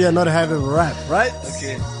Maggz here not have him rap, right?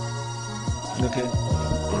 Okay.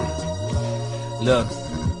 Look.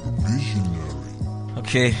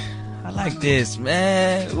 Okay. I like this,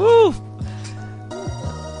 man. Woo.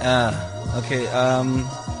 Okay,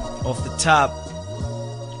 off the top,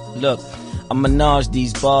 look, I menage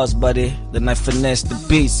these bars, buddy. Then I finesse the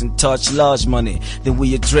beats and touch large money. Then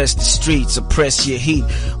we address the streets, suppress your heat.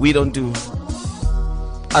 We don't do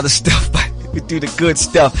other stuff, but we do the good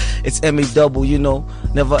stuff. It's M-A-double, you know,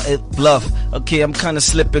 never bluff. Okay, I'm kinda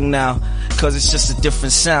slipping now, cause it's just a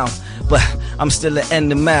different sound. But I'm still an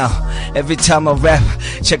animal. Every time I rap,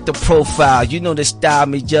 check the profile. You know the style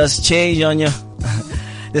may just change on you.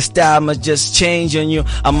 The style must just change on you.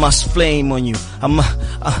 I must flame on you. I must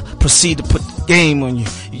proceed to put the game on you.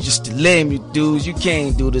 You just lame, you dudes. You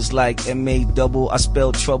can't do this like M-A-double. I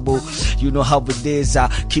spell trouble. You know how it is. I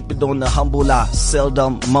keep it on the humble. I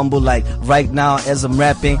seldom mumble like right now as I'm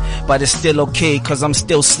rapping. But it's still okay, cause I'm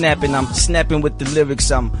still snapping. I'm snapping with the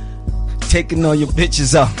lyrics. I'm taking all your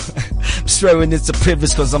bitches up. I'm swearing it's a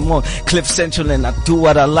privilege, cause I'm on CliffCentral and I do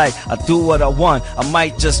what I like, I do what I want. I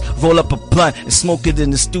might just roll up a blunt and smoke it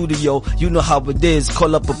in the studio. You know how it is,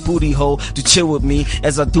 call up a booty hole to chill with me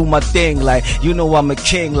as I do my thing. Like, you know I'm a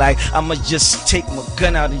king, like I'ma just take my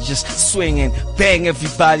gun out and just swing and bang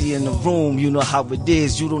everybody in the room. You know how it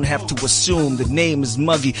is, you don't have to assume. The name is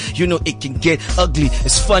Muggy, you know it can get ugly.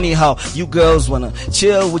 It's funny how you girls wanna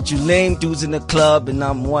chill with you lame dudes in the club, and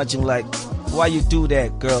I'm watching like, why you do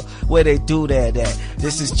that, girl? Where they do that at?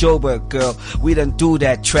 This is Joburg, girl. We don't do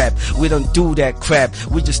that trap. We don't do that crap.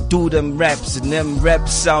 We just do them raps, and them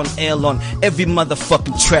raps sound ill on every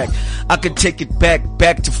motherfucking track. I could take it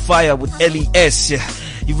back to fire with LES, yeah.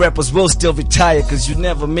 You rappers will still retire, cause you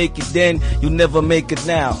never make it then, you never make it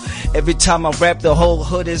now. Every time I rap, the whole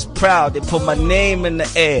hood is proud. They put my name in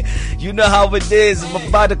the air. You know how it is, I'm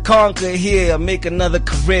about to conquer here, make another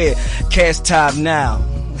career. Cash time now.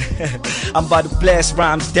 I'm about to blast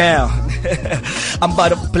rhymes down. I'm about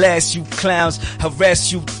to blast you clowns,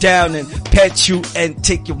 harass you down and pet you and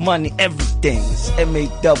take your money, everything. It's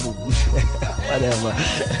M-A-double. Whatever.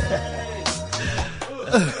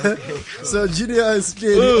 So Junior is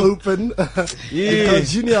clearly open.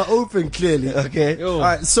 Junior open clearly. Okay.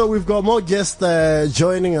 Alright, so we've got more guests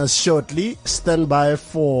joining us shortly. Stand by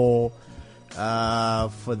for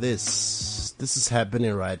this. This is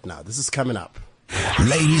happening right now. This is coming up.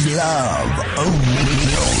 Ladies love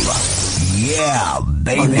Oneal. Yeah,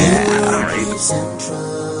 baby.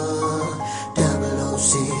 CliffCentral, double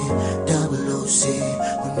OC,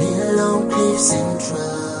 Oneal on CliffCentral,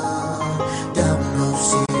 double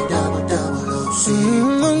OC, double OC,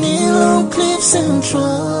 Oneal on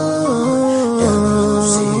CliffCentral, double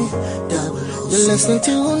OC. You're listening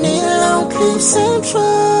to Oneal on CliffCentral,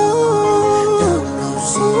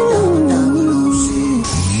 double OC.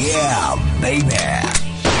 Yeah, baby.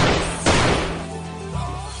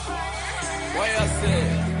 Why I say,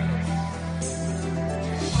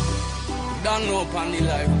 don't know upon the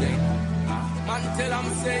life thing. Man tell them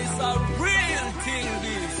say it's a real thing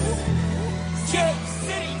this. Check,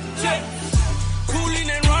 check. Cooling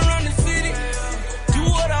and run the city. Do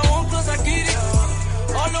what I want cause I get it.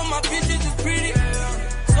 All of my bitches is pretty.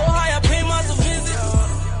 So high I pay my visit.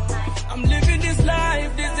 I'm living this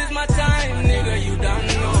life, this is my time, nigga, you don't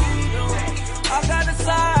know. I got a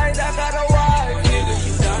side, I got a wife, nigga,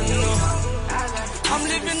 you don't know. I'm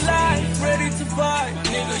living life, ready to fight,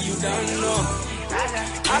 nigga, you don't know.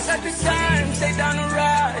 I got the sign, stay down the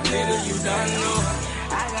ride, nigga, you don't know.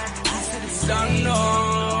 Don't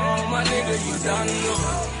know, my nigga, you don't know.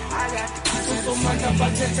 So much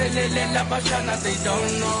about la bashana, they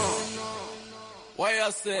don't know. Why I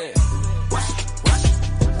say?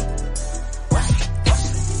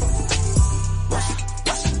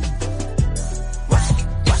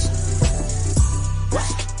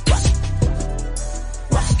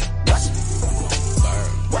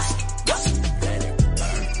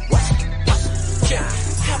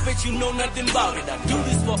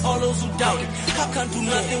 those who doubt it. I can't do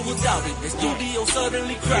nothing without it. The studio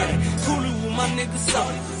suddenly crowded. Coolly with my niggas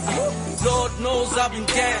solid. Lord knows I've been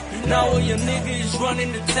down. Now all your nigga is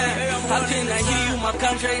running the town. How can I hear you? My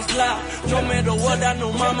contract is loud. No matter what, I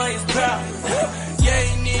know mama is proud. Yeah,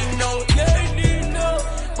 ain't need no, yeah, ain't need no.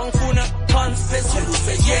 Pangfuna, pan special,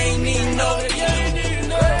 yeah, ain't need no, yeah, ain't need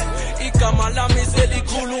no. Ikamala mizeli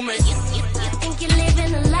kulume. You think you're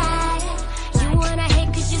living a lie. You wanna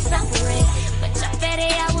hate cause you suffering. But your fetty,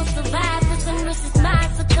 I will survive. For some this is mine,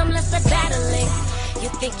 so come let's battle it. You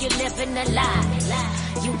think you're living a lie.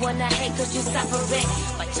 You wanna hate cause you suffering.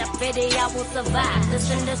 But your fetty, I will survive.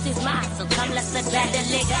 Listen, this is mine, so come let's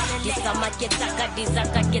battle it. Disama kitaka,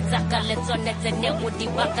 dizaka, kitaka. Let's on it and it would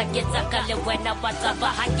dibaka, kitaka. When I was a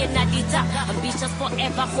bahakina dita. Ambitious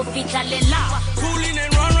forever, kupita lela. Cooling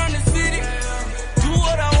and run the city. Do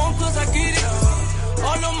what I want cause I get it.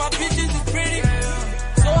 All of my bitches is pretty.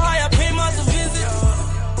 So high I pay my visit.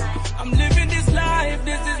 I'm living this life,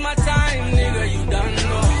 this is my time, nigga, you done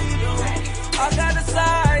know. I got a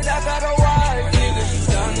side, I got a wife, nigga, you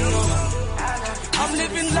done know. I'm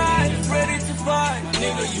living life, ready to fight,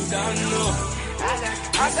 nigga, you done know.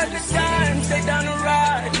 I got the time, stay down the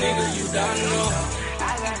ride, nigga, you done know.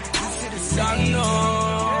 You done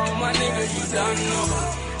know, my nigga, you done know.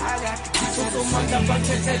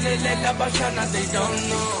 They don't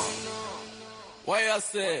know. Why I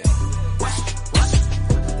say?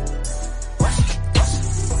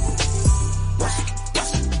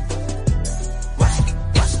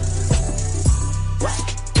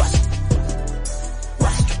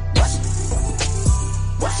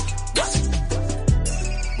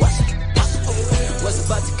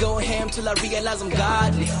 Go ham till I realize I'm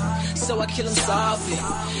godly, so I kill them softly.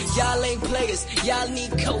 Y'all ain't players, y'all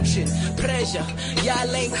need coaching. Pressure,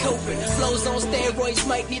 y'all ain't coping. Flows on steroids,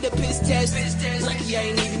 might need a piss test. Lucky I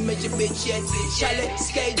ain't even met your bitch yet. Charlotte,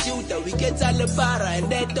 schedule though, we get Alabara and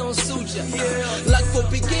that don't suit ya. Like for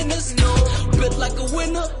beginners, built like a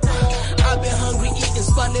winner. I've been hungry, eating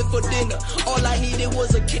spotted for dinner. All I needed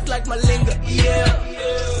was a kick like my linger.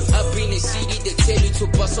 I've been a CD that tell you to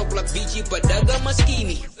bust up like BG, but I got my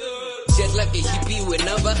skinny. Just like a hippie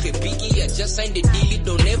whenever I picky, I just signed the deal,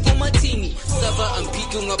 don't ever martini. Sava, I'm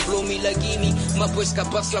peeking, I blow me like Gimme. My boys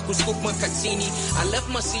got bust like scoop my Cassini. I left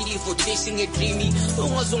my city for chasing a dreamy.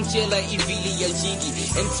 Ongazong jela ivili ya jigi.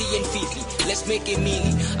 MT and Fifi, let's make a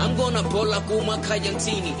mealy. I'm gonna ball like Uma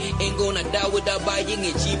Kayantini. Ain't gonna die without buying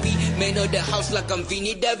a GP. Man of the house like I'm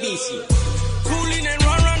Vinny Da Vinci. Cooling and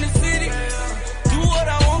run the city. Do what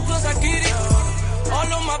I want cause I get it.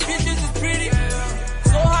 All of my bitches is pretty.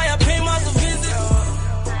 So high I pay my visit.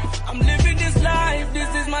 I'm living this life, this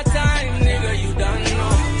is my time, nigga, you done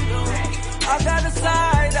know. I got a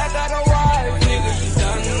side, I got a wife, nigga, you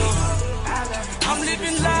done know. I'm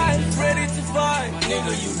living life, ready to fight,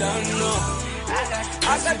 nigga, you done know.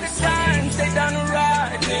 I got the time, stay down the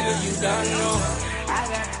ride, nigga, you done know.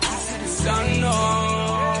 You done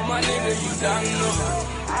know, my nigga, you done know.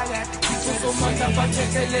 So much about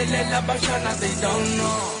they don't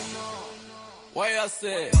know. Why I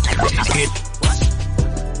say?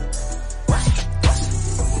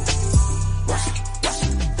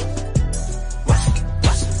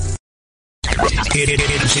 Hit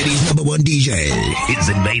City's #1 DJ. It's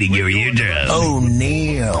invading your eardrum.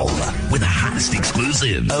 Oneal with the hottest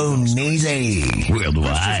exclusive. Oneal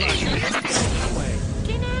worldwide.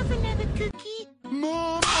 Can I have another cookie?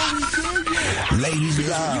 Mom, Ladies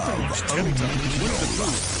love.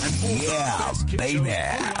 Yeah, baby.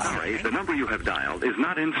 Sorry, the number you have dialed is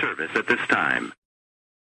not in service at this time.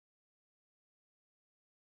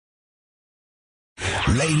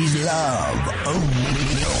 Ladies love.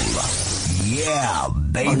 Oneal. Yeah,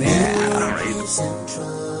 baby. CliffCentral,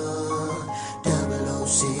 double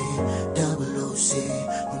OC,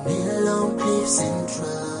 Oneal on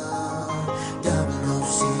CliffCentral, double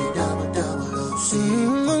OC, double OC,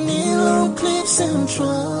 Oneal on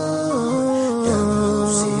CliffCentral, double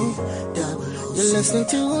OC, you're listening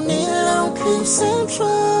to Oneal on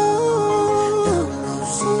CliffCentral, double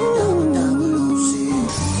OC, double OC.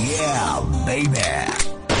 Yeah, baby.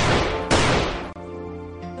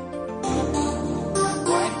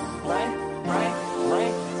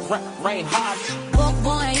 Rain hard.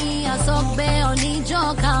 Boy, I saw Bell, need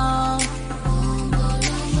your count.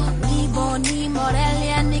 Ni boni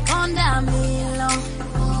Morelia, ni conda milo.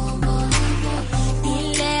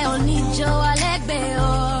 Ile onijo alek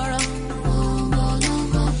beoro.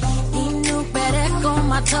 Inu pere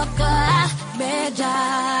koma toka beja.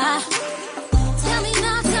 Tell me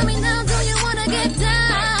now, do you wanna get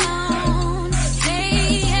down?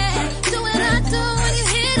 Hey, yeah, do what I do when you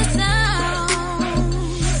hear the sound.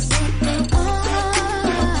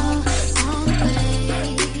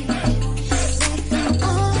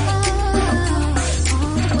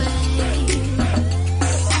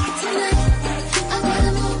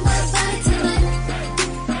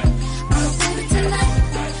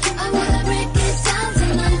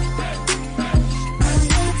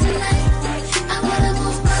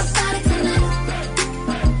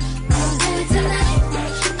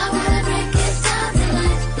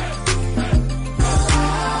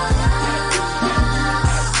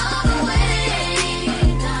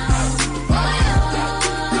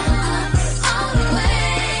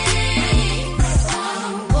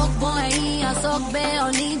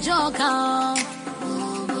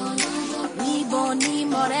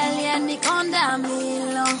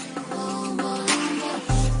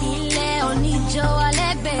 yo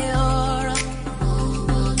alegbe oro.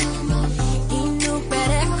 Inu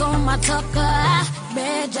pere con matoka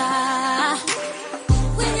beja.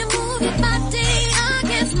 When you move your body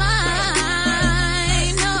against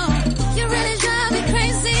mine, no, you really drive me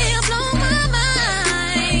crazy, you blow my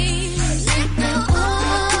mind. Let go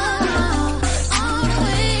all the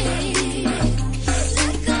way.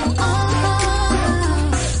 Let go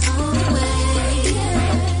all the way.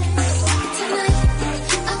 Tonight,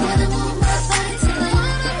 I wanna move my body tonight.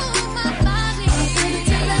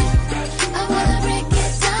 Tonight, I wanna break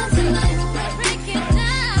it down tonight. Break it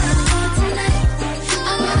down tonight. I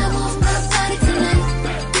wanna move my body tonight.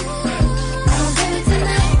 Oh baby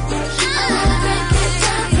tonight, I wanna break it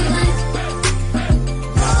down tonight.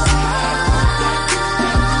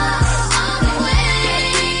 All the way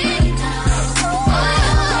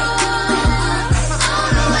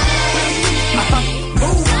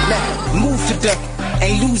Move to the,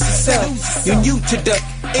 ain't lose yourself. You're new to the,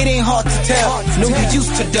 it ain't hard to tell. No, you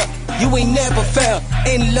used to the, you ain't never fell.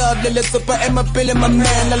 In love, little super, and my Bill and my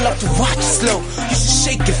man. I love to watch it slow. You should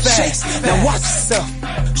shake it fast. Now watch yourself.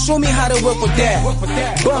 Show me how to work with that.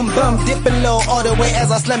 Bum bum dipping low all the way as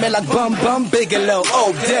I slam it like bum bum Bigelow.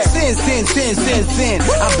 Oh damn. Sin. I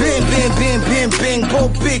been, go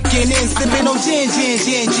picking in, sipping on gin.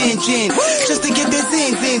 Just to get this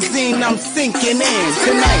in, I'm sinking in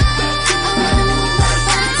tonight.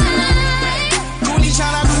 Coolie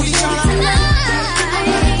chana.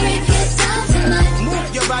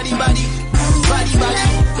 Move your body. I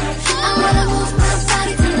wanna move my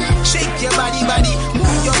body tonight. Shake your body.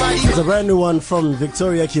 Move your body. It's a brand new one from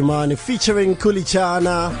Victoria Kimani featuring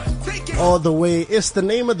Kulichana. All the way. It's the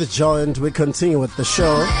name of the joint. We continue with the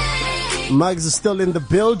show. Maggz is still in the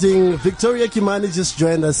building. Victoria Kimani just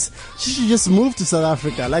joined us. She should just move to South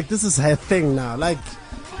Africa. Like, this is her thing now. Like,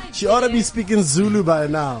 she ought to be speaking Zulu by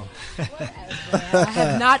now. I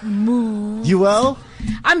have not moved. You well?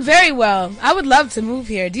 I'm very well. I would love to move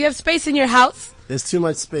here. Do you have space in your house? There's too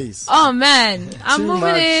much space. Oh man, I'm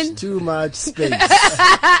moving in. Too much space.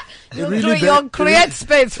 You'll create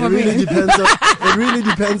space for me. It really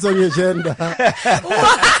depends on your gender.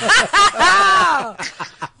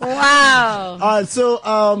 Wow. All right, so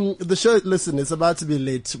the show, listen, it's about to be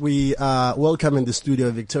late. We welcome in the studio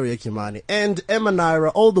Victoria Kimani and Emma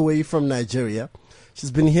Nyra, all the way from Nigeria.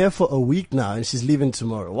 She's been here for a week now and she's leaving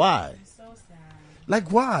tomorrow. Why? I'm so sad. Like,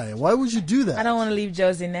 why? Why would you do that? I don't want to leave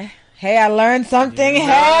Josie in there. Hey, I learned something. Hey.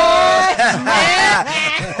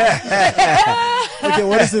 Okay,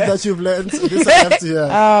 what is it that you've learned? This I have to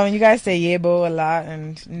hear. You guys say yebo a lot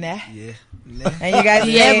and nah. Yeah. And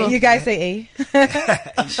you guys say a.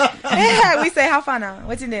 We say how far now?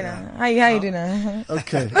 What's in there now? How you doing now?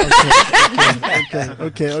 Okay,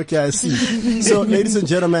 I see. So, ladies and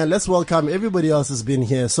gentlemen, let's welcome, everybody else has been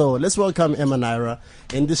here. So, let's welcome Emma Nyra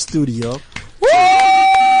in the studio. Woo!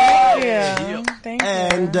 Thank you.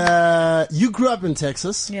 And you grew up in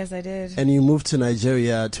Texas. Yes, I did. And you moved to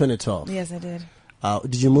Nigeria 2012. Yes, I did.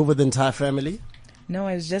 Did you move with the entire family? No,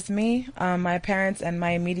 it was just me. My parents and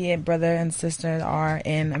my immediate brother and sister are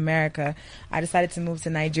in America. I decided to move to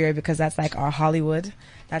Nigeria because that's like our Hollywood.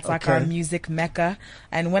 That's like our music mecca.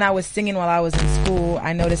 And when I was singing while I was in school,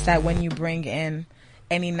 I noticed that when you bring in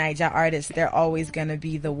any Niger artist, they're always going to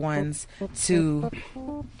be the ones to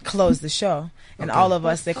close the show. And all of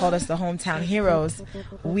us, they called us the hometown heroes.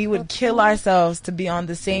 We would kill ourselves to be on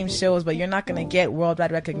the same shows, but you're not going to get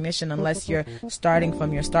worldwide recognition unless you're starting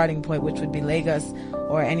from your starting point, which would be Lagos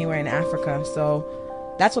or anywhere in Africa. So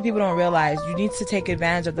that's what people don't realize. You need to take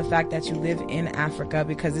advantage of the fact that you live in Africa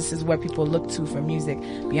because this is where people look to for music.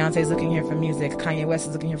 Beyonce's looking here for music. Kanye West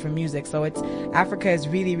is looking here for music. So Africa is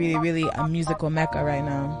really, really, really a musical mecca right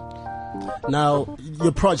now. Now,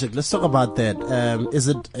 your project, let's talk about that. Is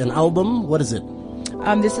it an album? What is it?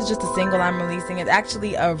 This is just a single I'm releasing. It's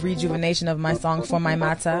actually a rejuvenation of my song For My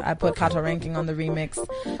Mata. I put Kato Ranking on the remix.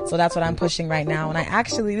 So that's what I'm pushing right now. And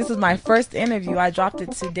this is my first interview. I dropped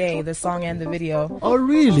it today, the song and the video. Oh,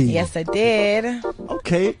 really? Yes, I did.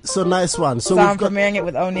 Okay, so nice one. So I'm premiering it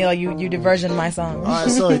with Oneal. You diversion my song. All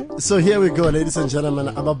right, so here we go, ladies and gentlemen.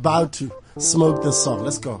 I'm about to smoke this song.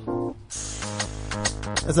 Let's go.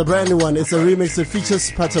 It's a brand new one. It's a remix. It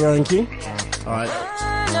features Kato Ranking. All right.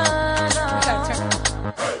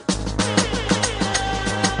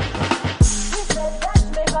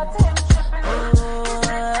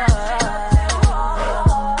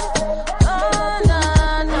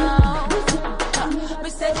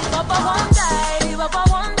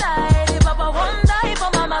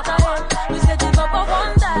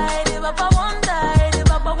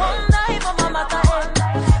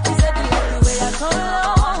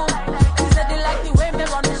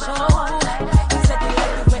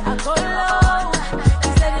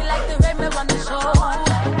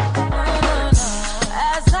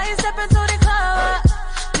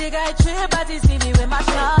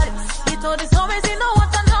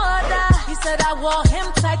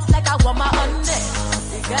 for my honey.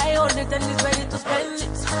 The guy hold it and he's ready to spend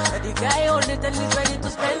it. The guy hold it and he's ready to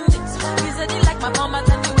spend it. He said he like my format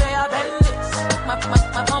and the way I bend it. My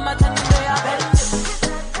format and the way I bend it.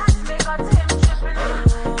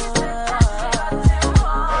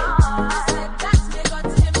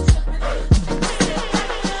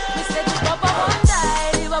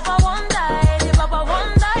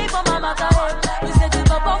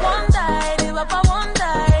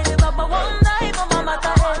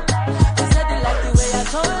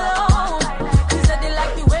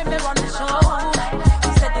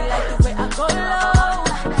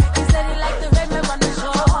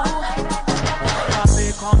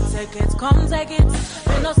 Come take it.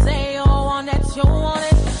 You know say you want it, you want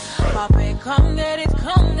it. Papi, come get it,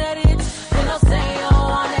 come get it. You know say you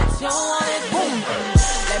want it, you want it. Boom.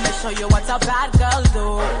 Let me show you what a bad girl do.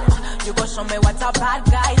 You go show me what a bad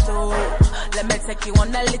guy do. Let me take you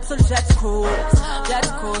on a little jet cruise. Jet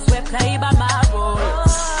cruise, we play by my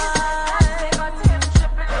rules.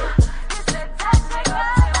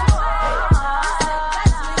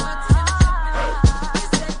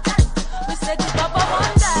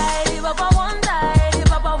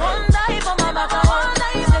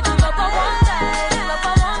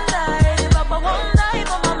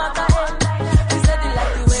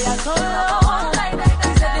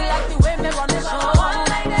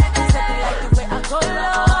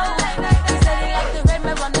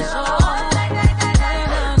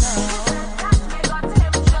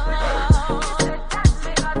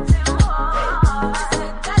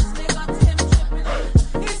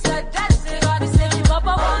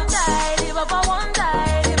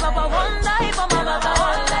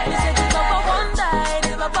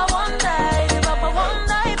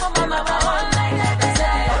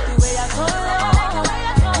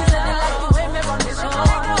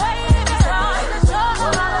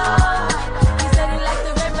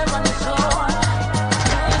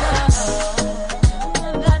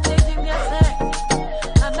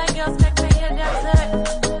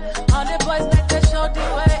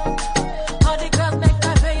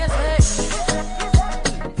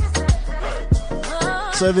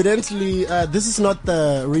 So evidently, this is not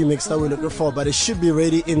the remix that we're looking for, but it should be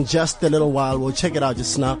ready in just a little while. We'll check it out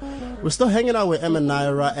just now. We're still hanging out with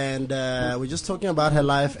Nyra, and we're just talking about her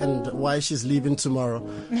life and why she's leaving tomorrow.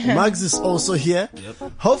 Maggz is also here.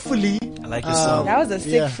 Yep. Hopefully, I like your song. That was a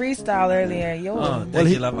sick freestyle earlier. Yo. Oh, thank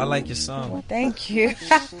you, love. I like your song. Thank you.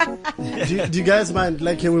 do you guys mind?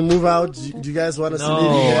 Like, can we move out? Do you guys want us to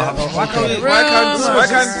leave here? Why can't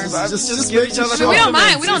just give each other? We don't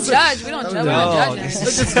mind. We don't judge. We don't judge.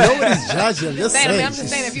 Nobody's judging. I'm just saying. I'm just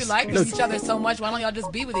saying, if you like each other so much, why don't y'all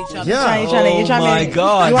just be with each other? Yeah. You trying my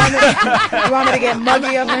God. You want me to get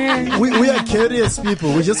muggy up in here? We are curious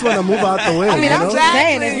people. We just want to move out the way. I mean, I'm just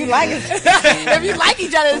saying, if you like it, if you like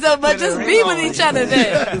each other so much, just be with each other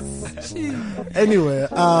then. Anyway,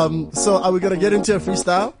 so are we gonna get into a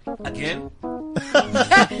freestyle again?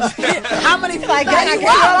 How many freestyles you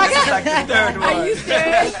got? Like the third one. Are you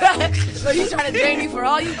serious? So you trying to drain me for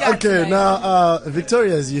all you got? Okay, tonight. now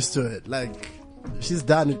Victoria is used to it. Like, she's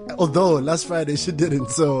done it. Although last Friday she didn't,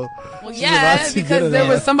 so well, yeah, because there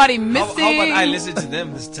was somebody missing. How about I listen to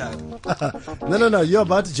them this time? No. You're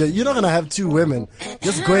about to. You're not gonna have two women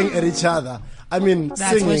just going at each other. I mean, that's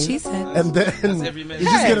singing, what she said. And then you're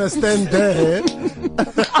just gonna stand there.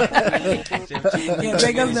 Yeah,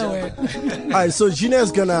 take us nowhere. All right, so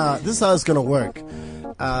Gina's gonna. This is how it's gonna work.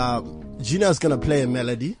 Gina's gonna play a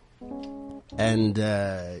melody, and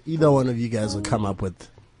either one of you guys will come up with,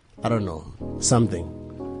 I don't know,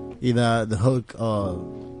 something, either the hook or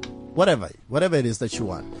whatever it is that you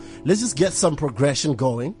want. Let's just get some progression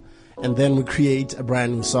going, and then we create a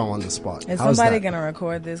brand new song on the spot. Is somebody gonna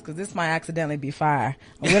record this? Because this might accidentally be fire.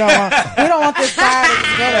 We don't want this fire to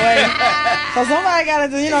just go away. So somebody gotta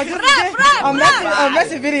do, just a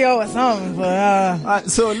messy video or something. But,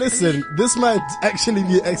 so listen, this might actually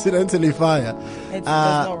be accidentally fire. There's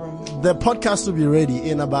no room. The podcast will be ready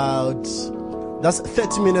in about. That's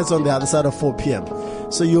 30 minutes on the other side of 4 p.m.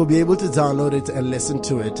 So you'll be able to download it and listen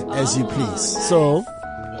to it as you please. So,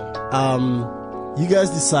 you guys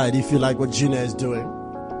decide if you like what Gina is doing.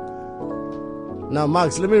 Now,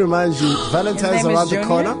 Maggz, let me remind you, Valentine's around the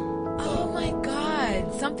corner. Oh my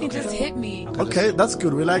God, something just hit me. Okay, that's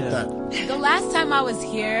good. We like that. The last time I was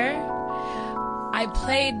here, I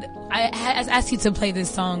asked you to play this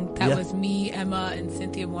song. That was me, Emma, and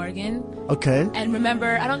Cynthia Morgan. Okay. And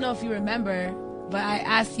remember, I don't know if you remember, but I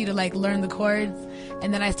asked you to learn the chords,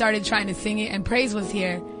 and then I started trying to sing it, and Praise was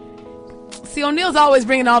here. See, Oneal's always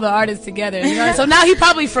bringing all the artists together, so now he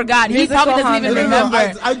probably forgot. He probably doesn't even remember.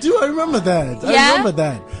 I remember that. Yeah? I remember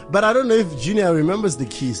that. But I don't know if Junior remembers the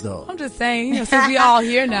keys though. I'm just saying, since we all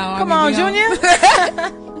here now. Come on, Junior.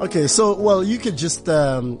 Okay, so, well, you could just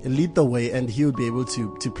lead the way and he would be able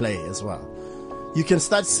to play as well. You can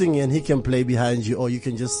start singing and he can play behind you, or you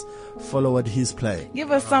can just follow what he's playing.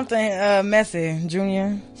 Give us something messy,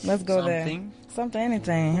 Junior. Let's go there. Something,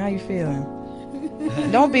 anything. How you feeling?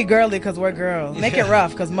 Don't be girly because we're girls. Make it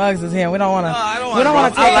rough because Maggz is here. We don't want to. We don't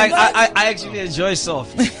want to take. I actually enjoy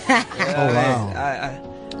soft. Wow.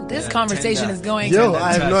 This conversation is going. Yo,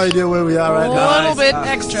 I have no idea where we are right now. A little bit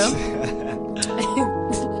extra.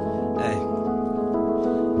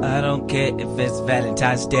 I don't care if it's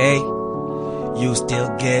Valentine's Day. You still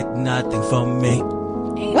get nothing from me.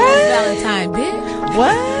 Ain't no Valentine, bitch.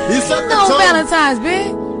 What? Ain't no Valentine's,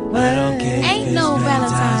 bitch. I don't care. Ain't no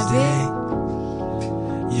Valentine's, bitch.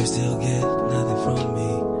 You still get nothing from me.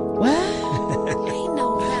 What? Ain't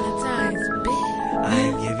no Valentine's, bitch. I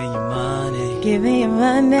ain't giving you money. Giving you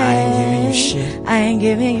money. I ain't giving you shit. I ain't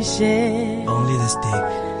giving you shit. Only the stick.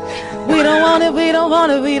 We don't want it. We don't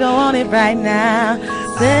want it. We don't want it right now.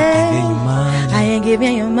 I ain't giving you money. I ain't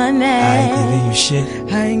giving you money. I ain't giving you shit.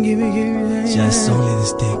 I ain't giving you just only the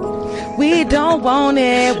stick. We don't want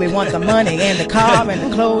it. We want the money and the car and the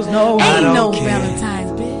clothes. No, ain't no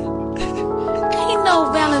Valentine's, bitch. Ain't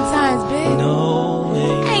no Valentine's, bitch. No,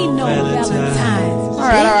 ain't no Valentine's. All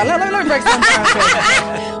right. Let me break some down.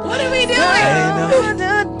 What are we doing?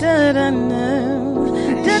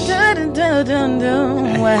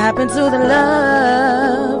 What happened to the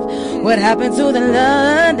love? What happened to the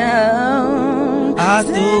love now? I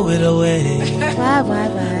threw it away. Why?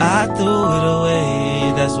 I threw it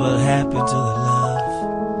away. That's what happened to the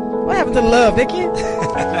love. What happened to the love, Vicky?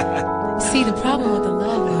 See, the problem with the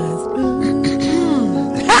love was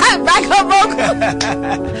back up vocal.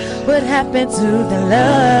 What happened to the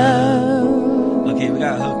love? Okay, we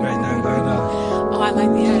got a hook right now going on. Oh, I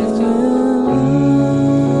like the attitude.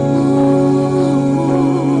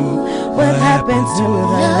 What happened to the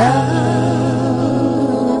love?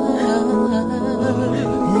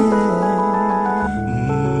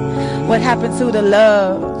 What happened to the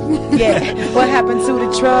love? Yeah. What happened to the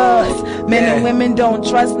trust? Men and women don't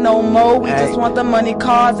trust no more. We just want the money,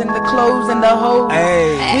 cars, and the clothes and the hoes.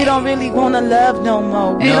 We don't really want to love no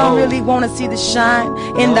more. We don't really want to see the shine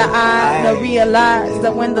in the eyes. To realize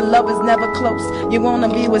that when the love is never close, you want to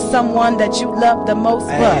be with someone that you love the most.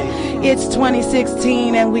 But it's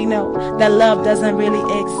 2016 and we know that love doesn't really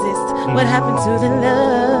exist. What happened to the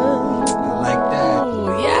love? Like that. Oh,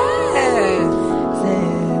 yes.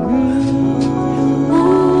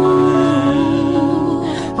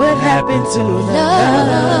 What happened to the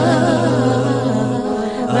love?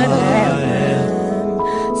 What happened?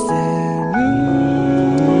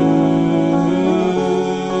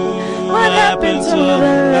 What happened to the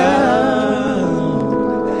love?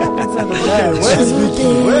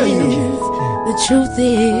 The truth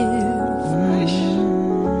is,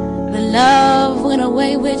 the love went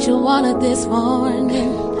away with your wallet this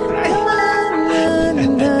morning.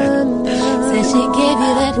 Said she gave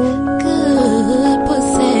you that good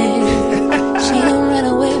pussy. She done ran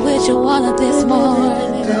away with your wallet this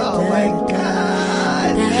morning. Oh my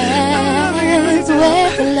God. That's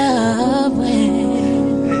where the love went.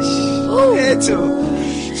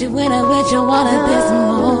 She went away with your wallet this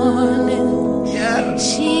morning. Yeah.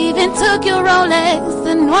 She even took your Rolex,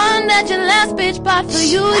 the one that your last bitch bought for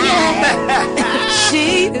you, yeah.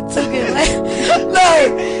 She took it like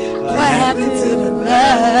what happened to the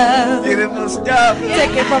love? Beautiful stuff.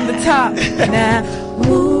 Take it from the top. Now,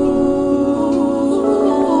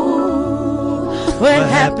 what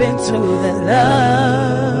happened to the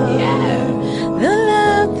love? Yeah.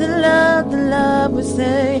 The love would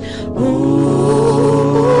say,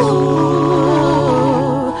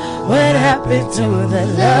 what happened to the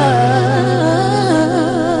love?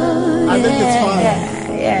 I think it's fine.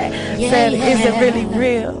 Yeah. Said, is it really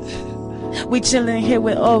real? We chilling here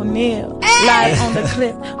with Oneal. Live on the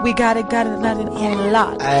clip. We got it on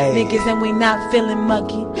lock. Niggas and we not feeling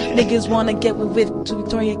muggy. Niggas wanna get with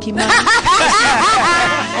Victoria Kimani.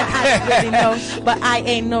 And I don't really know, but I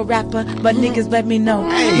ain't no rapper. But niggas let me know.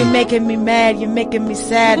 You're making me mad, you're making me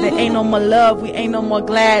sad. There ain't no more love, we ain't no more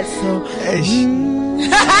glad. So Oh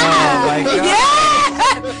my God.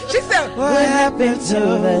 yeah! She said, what happened to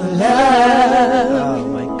the love? Oh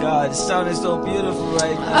my God, it sounded so beautiful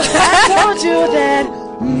right now. I told you that.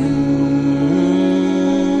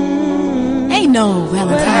 Ain't no What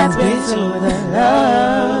Valentine's, happened to bitch. the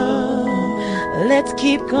love? Let's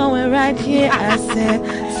keep going right here. I said.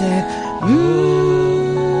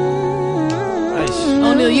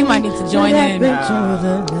 Oneal, you might need to join what in. happened to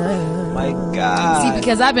the love? My God. See,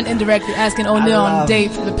 because I've been indirectly asking Oneal on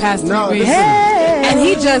date for the past 3 weeks. Hey. And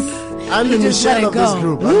he just... I'm the Michelle of this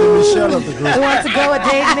group. I'm the Michelle of the group. Who wants to go a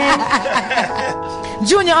date, man?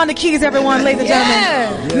 Junior on the keys, everyone, ladies and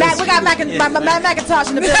gentlemen. Yes. Mac, we got Macintosh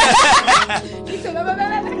in the building.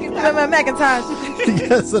 Macintosh. You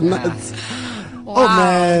guys are nuts. Wow. Oh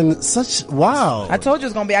man, wow. I told you it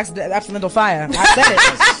was going to be accidental fire. I said it.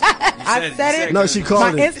 I said it. No, she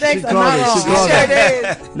called it. My instincts She are not called wrong.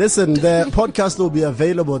 it. Sure Listen, the podcast will be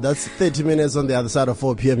available. That's 30 minutes on the other side of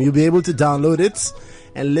 4 p.m. You'll be able to download it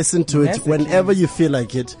and listen to it whenever you feel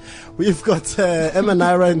like it. We've got Emma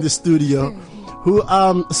Nyra in the studio. Who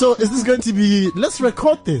so is this going to be, let's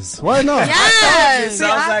record this, why not? Yes. Look,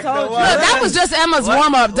 that was just Emma's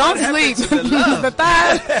warm up. Don't sleep.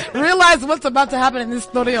 Realize what's about to happen in this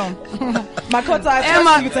studio. My co-star,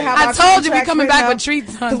 Emma, I told you we coming back with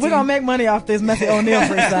treats. Because we're gonna make money off this messy Oneal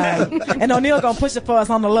freestyle. And Oneal gonna push it for us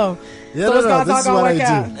on the low. Yeah, so no, this is what I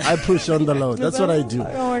do. I push on the low. That's what I do.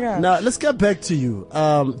 Oh my God. Now let's get back to you.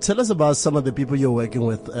 Tell us about some of the people you're working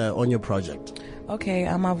with on your project. Okay,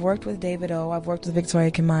 I've worked with David O. I've worked with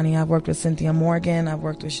Victoria Kimani. I've worked with Cynthia Morgan. I've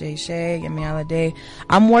worked with Shay Shay and Miala Day.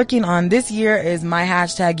 I'm working on, this year is my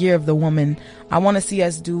hashtag year of the woman. I want to see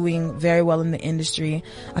us doing very well in the industry.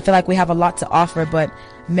 I feel like we have a lot to offer, but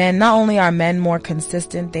men, not only are men more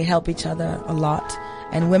consistent, they help each other a lot.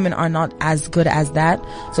 And women are not as good as that.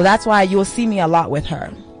 So that's why you'll see me a lot with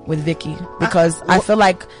her, with Vicky, because I feel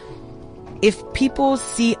like if people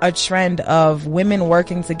see a trend of women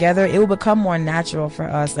working together, it will become more natural for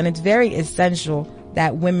us. And it's very essential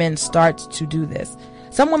that women start to do this.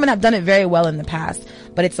 Some women have done it very well in the past,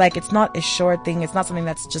 but it's like, it's not a sure thing. It's not something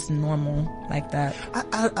that's just normal like that.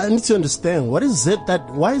 I need to understand, why is it that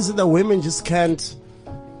women just can't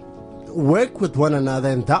work with one another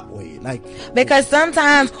in that way? Like, because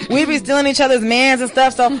sometimes we be stealing each other's mans and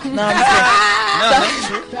stuff. So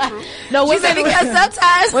no, women, because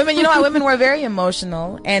sometimes women, you know what? Women were very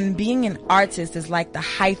emotional, and being an artist is like the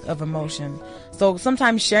height of emotion. So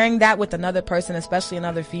sometimes sharing that with another person, especially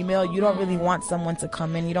another female, you don't really want someone to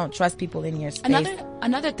come in. You don't trust people in your space.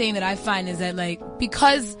 Another thing that I find is that, like,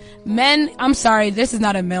 because men, I'm sorry, this is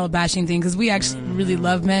not a male bashing thing, because we actually really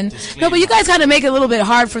love men. No, but you guys kind of make it a little bit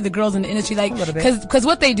hard for the girls in the industry, like, because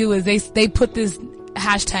what they do is they put this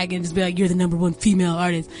hashtag and just be like, you're the #1 female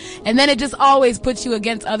artist, and then it just always puts you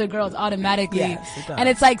against other girls automatically. Yes, it does. And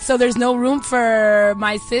it's like, so there's no room for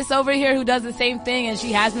my sis over here who does the same thing, and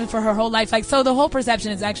she has been for her whole life. Like, so the whole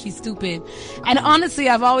perception is actually stupid. And honestly,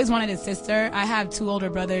 I've always wanted a sister. I have 2 older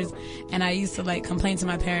brothers, and I used to like complain to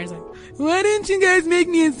my parents, like, why didn't you guys make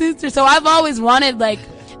me a sister? So I've always wanted like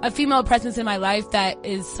a female presence in my life that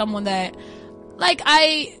is someone that, like,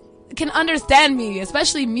 I can understand me,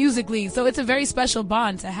 especially musically. So it's a very special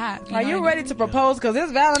bond to have. Are you ready to propose? Because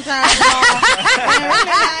it's Valentine's.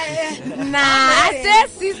 Nah, I said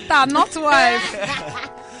sister, not wife.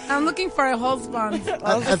 I'm looking for a husband,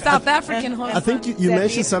 a South African husband. I think you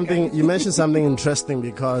mentioned something. You mentioned something interesting,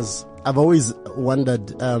 because I've always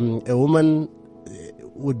wondered, a woman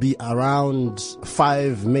would be around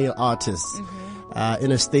 5 male artists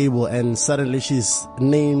in a stable, and suddenly she's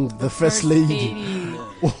named the first lady.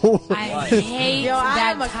 I hate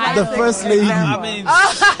that title. The first lady.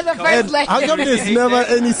 The first lady. How come there's never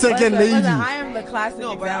any second lady? I am the classic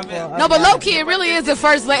example. No, but low key, it really is the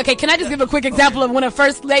first lady. Okay, can I just give a quick example of when a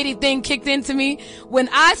first lady thing kicked into me? When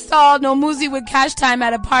I saw Nomuzi with Cash Time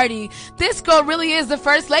at a party, this girl really is the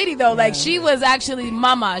first lady though. Like, she was actually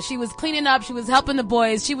mama. She was cleaning up. She was helping the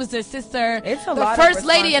boys. She was their sister. It's a the lot first of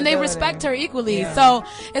lady, and they respect her equally. Yeah. So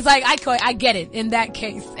it's like, I get it in that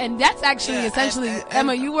case. And that's actually essentially,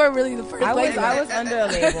 Emma, you were really the first lady. I was under a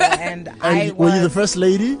label, and were you the first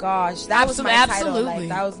lady? Gosh, that was my title. Like,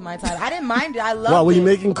 that was my title. I didn't mind it. I loved it. Were you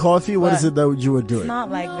making coffee? What is it that you were doing? It's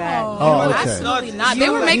not like that. Oh, okay. Absolutely not. They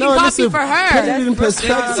were making coffee for her. Put it in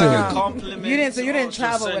perspective. You didn't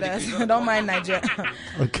travel with us. Don't mind Nigeria.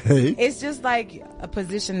 Okay. It's just like a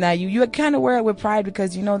position that you kind of wear it with pride,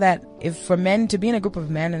 because you know that if for men to be in a group of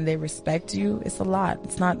men and they respect you, it's a lot.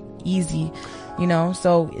 It's not easy. You know,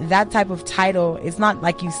 so that type of title, it's not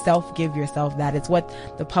like you self-give yourself that. It's what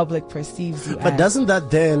the public perceives you as. But doesn't that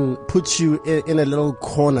then put you in a little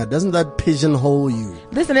corner? Doesn't that pigeonhole you?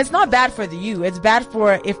 Listen, it's not bad for you. It's bad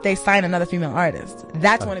for if they sign another female artist.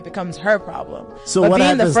 That's when it becomes her problem. So but what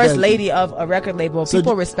being the first then? lady of a record label,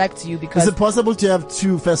 people respect you because... Is it possible to have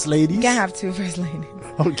 2 first ladies? You can't have 2 first ladies.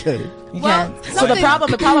 Okay. You can't. So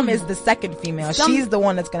the problem is the second female. She's the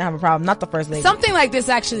one that's going to have a problem, not the first lady. Something like this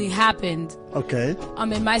actually happened. Okay.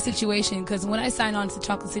 In my situation, because when I signed on to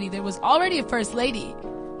Chocolate City, there was already a first lady.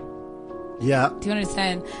 Yeah. Do you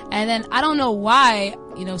understand? And then I don't know why,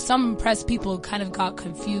 some press people kind of got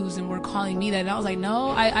confused and were calling me that. And I was like, no,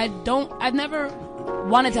 I've never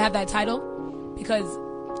wanted to have that title because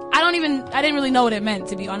I didn't really know what it meant,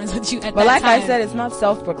 to be honest with you at that time. But like I said, it's not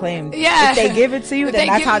self-proclaimed. Yeah. If they give it to you, then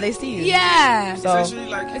that's how they see you. Yeah. So it's actually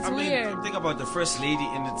like, it's weird. Think about the first lady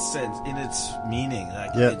in its sense, in its meaning.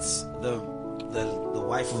 Like it's the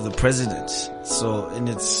wife of the president. So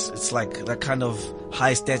it's like that kind of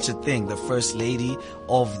high stature thing. The first lady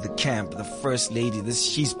of the camp, the first lady.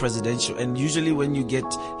 She's presidential. And usually when you get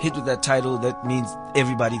hit with that title, that means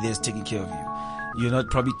everybody there's taking care of you. You're not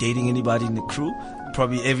probably dating anybody in the crew.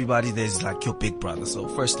 Probably everybody there's like your big brother. So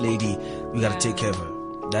first lady, we gotta take care of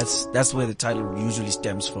her. That's where the title usually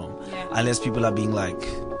stems from. Yeah. Unless people are being like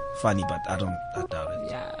funny, but I doubt it.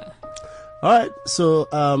 Yeah. All right, so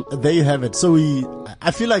there you have it. So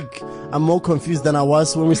I feel like I'm more confused than I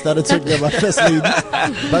was when we started talking about First Lady,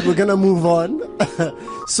 but we're gonna move on.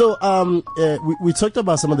 So we talked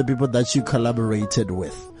about some of the people that you collaborated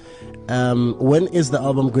with. When is the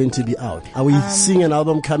album going to be out? Are we seeing an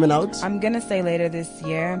album coming out? I'm gonna say later this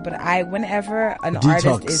year, but whenever an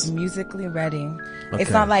artist is musically ready,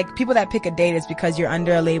 it's not like people that pick a date is because you're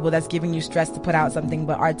under a label that's giving you stress to put out something,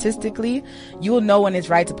 but artistically, you will know when it's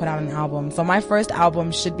right to put out an album. So my first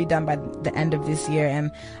album should be done by the end of this year,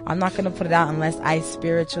 and I'm not gonna put it out unless I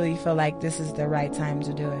spiritually feel like this is the right time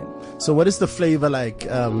to do it. So what is the flavor like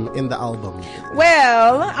in the album?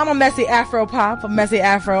 Well, I'm a messy Afro pop, a messy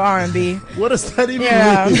Afro R&B. What does that even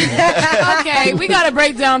mean? Okay, we gotta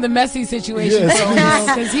break down the messy situation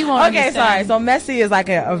because he won't understand. Sorry. So messy is like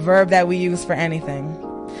a verb that we use for anything.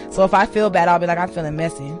 So if I feel bad, I'll be like, I'm feeling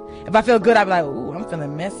messy. If I feel good, I'll be like, ooh, I'm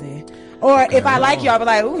feeling messy. Or if I like you, I'll be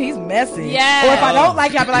like, ooh, he's messy. Yeah. Or if I don't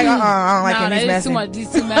like you, I'll be like, I don't like him, he's messy. Too much,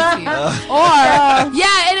 he's too messy. It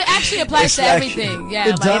actually applies to everything. Yeah,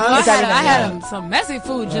 it does. I had some messy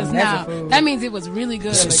food just now. That means it was really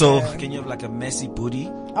good. So can you have like a messy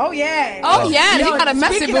booty? Oh yeah. He got a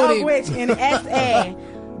messy booty. Speaking of which, in SA,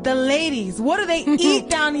 the ladies, what do they eat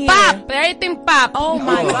down here? Pop. Everything pop. Oh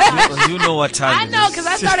my God. You know what time I know, because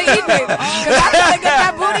I started eating it. Because I started getting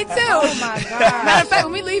that booty too. Oh my God. Matter of fact,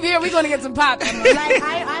 when we leave here, we're going to get some pop. Like,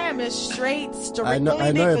 I am a strictly I know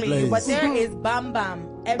a place. but there is bam bam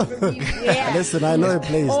everywhere. Listen, I know a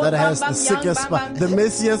place that has the sickest pop, the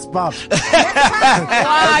messiest pop.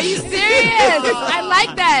 Wow, are you serious? I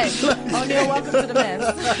like that. Oneal, welcome to the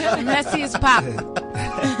mess. The messiest pop.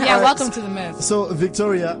 Yeah, welcome to the mess. So,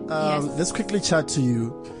 Victoria, let's quickly chat to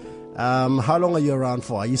you. How long are you around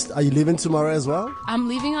for? Are you leaving tomorrow as well? I'm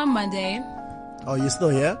leaving on Monday. Oh, you still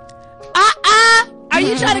here? Are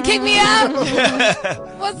you trying to kick me out?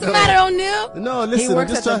 What's the matter, Oneal? No, listen. He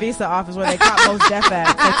works at the visa office where they caught most deaf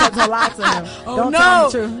at. They told a lot to him. Don't tell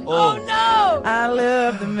him the truth. Oh no! I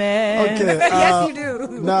love the man. Okay. Yes, you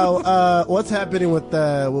do. Now, what's happening with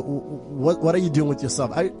what are you doing with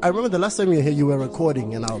yourself? I remember the last time you were here, you were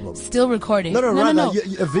recording an album. Still recording. No.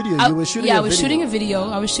 A video. You were shooting. Yeah, I was shooting a video.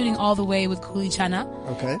 I was shooting all the way with Kuli Chana.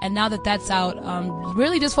 Okay. And now that's out,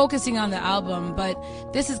 really just focusing on the album. But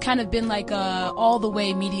this has kind of been like a all the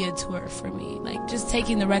way media tour for me, like just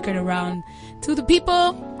taking the record around to the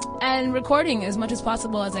people and recording as much as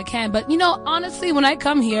possible as I can. But honestly, when I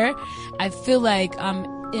come here, I feel like I'm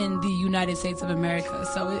in the United States of America,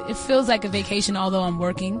 so it feels like a vacation, although I'm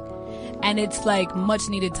working, and it's like much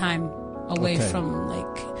needed time away from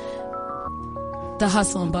like the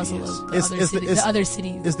hustle and bustle of the other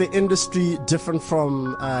cities. Is the industry different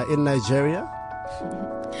from in Nigeria?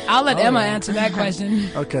 I'll let Emma answer that question.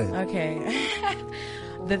 Okay.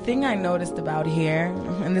 The thing I noticed about here,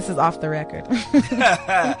 and this is off the record.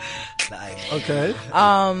 Okay.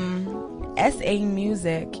 SA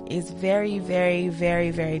music is very, very,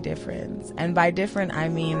 very, very different. And by different, I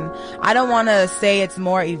mean, I don't want to say it's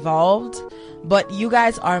more evolved, but you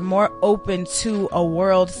guys are more open to a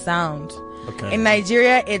world sound. Okay. In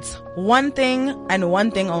Nigeria, it's one thing and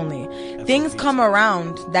one thing only. Things come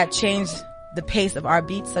around that change the pace of our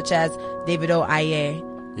beats, such as Davido Aye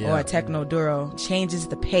or Techno Duro changes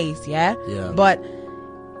the pace, yeah? But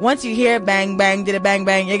once you hear bang bang did a bang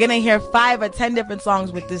bang, you're gonna hear 5 or 10 different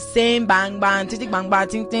songs with the same bang bang ting ting bang bang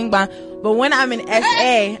ting ting bang. But when I'm in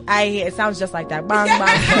SA, I hear it sounds just like that bang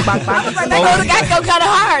bang bang bang. That go kind of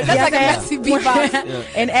hard. That's like a messy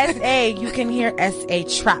beatbox. In SA, you can hear SA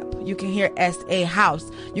trap, you can hear SA house,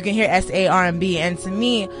 you can hear SA R&B, and to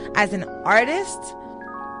me, as an artist,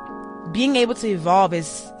 being able to evolve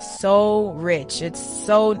is so rich. It's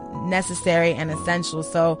so necessary and essential.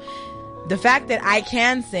 So the fact that I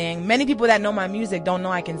can sing, many people that know my music don't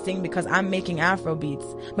know I can sing because I'm making Afro beats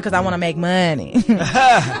because I want to make money.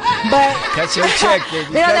 But cut your check,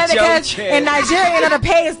 baby. Cut your check. In Nigeria, the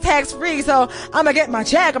pay is tax free, so I'm gonna get my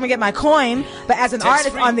check, I'm gonna get my coin. But as an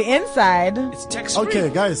artist on the inside, it's tax free. Okay,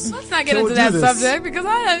 guys, let's not get into that subject because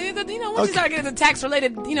once you start getting into tax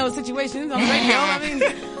related, situations on the radio, I mean.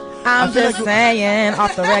 I'm just saying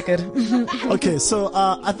off the record. Okay, so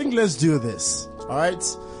I think let's do this. All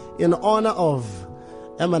right, in honor of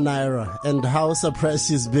Emma Nyra and how surprised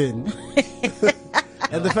she's been,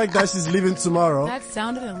 and the fact that she's leaving tomorrow. That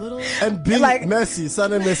sounded a little and being like messy,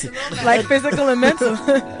 sounded messy, like physical and mental.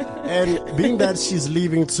 And being that she's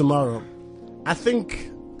leaving tomorrow, I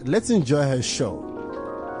think let's enjoy her show.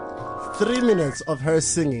 3 minutes of her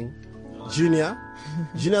singing.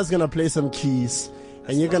 Junior's gonna play some keys,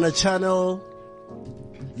 and you're gonna channel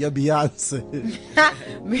your Beyonce.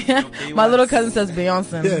 My little cousin says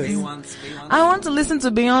Beyonce. Yes. I want to listen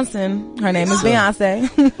to Beyonce. Her name is Beyonce.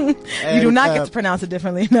 You do not get to pronounce it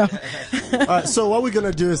differently. No. All right. So what we're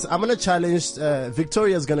gonna do is I'm gonna challenge.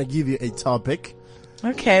 Victoria's gonna give you a topic.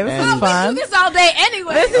 Okay, this is fun. We do this all day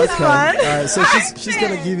anyway. This is fun. All right, so she's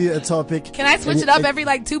gonna give you a topic. Can I switch it up every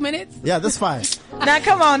 2 minutes? Yeah, that's fine. Now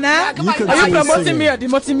come on now. You Are you promoting me or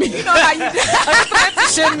demoting me? You know how you do.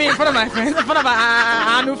 Shame me in front of my friends, in front of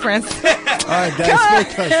our new friends. All right,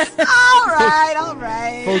 guys, focus. All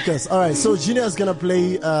right. Focus. All right, so Junior's gonna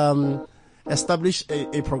play, establish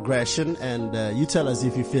a progression, and you tell us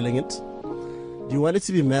if you're feeling it. Do you want it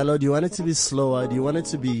to be mellow? Do you want it to be slower? Do you want it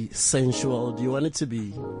to be sensual? Do you want it to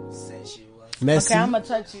be messy? Okay, I'm gonna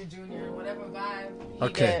touch you, Junior. Whatever vibe.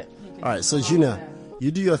 Okay. All right, so Junior,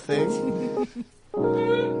 you do your thing.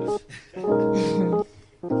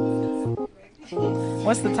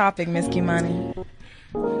 What's the topic, Miss Kimani?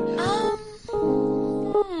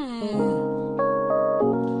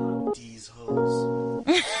 These hoes.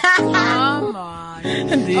 Come on.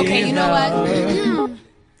 Okay, you know what?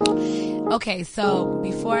 Okay, so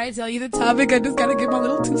before I tell you the topic, I just gotta give my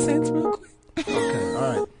little 2 cents real quick. Okay, all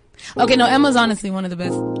right. Okay, no, Emma's honestly one of the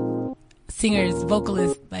best singers,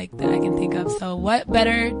 vocalists that I can think of. So what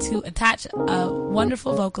better to attach a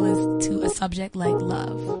wonderful vocalist to a subject like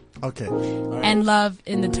love? Okay. Right. And love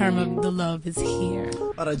in the term of the love is here.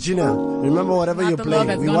 All right, Gina, remember whatever you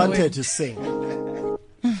play, we want her to sing.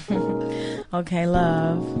 Okay,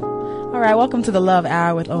 love. All right, welcome to the Love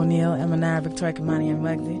Hour with Oneal, Emma, Nyra, Victoria, Kimani, and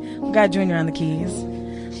Maggz. We got Junior on the keys.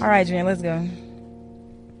 All right, Junior, let's go.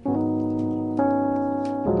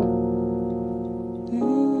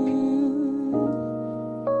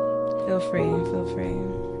 Feel free.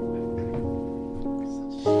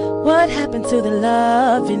 What happened to the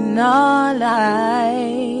love in our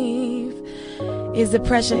life? Is it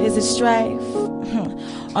pressure? Is it strife?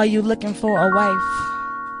 Are you looking for a wife?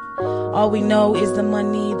 All we know is the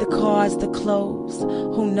money, the cars, the clothes.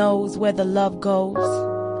 Who knows where the love goes?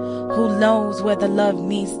 Who knows where the love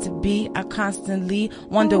needs to be? I constantly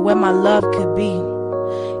wonder where my love could be.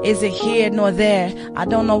 Is it here nor there? I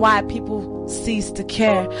don't know why people cease to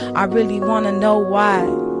care. I really want to know why.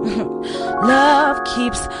 Love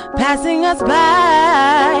keeps passing us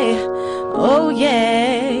by. Oh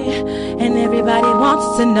yeah. And everybody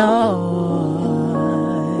wants to know.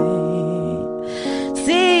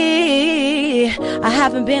 See, I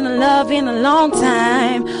haven't been in love in a long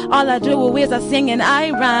time. All I do is I sing and I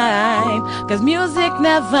rhyme. 'Cause music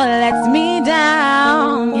never lets me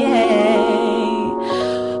down, yeah.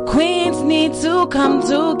 Queens need to come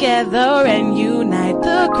together and unite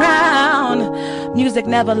the crown. Music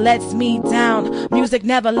never lets me down. Music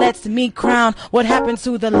never lets me crown. What happened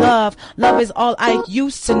to the love? Love is all I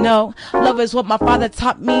used to know. Love is what my father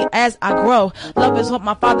taught me as I grow. Love is what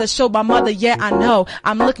my father showed my mother, yeah, I know.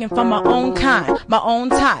 I'm looking for my own kind, my own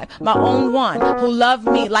type, my own one who love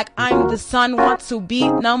me like I'm the son, want to be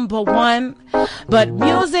number one. But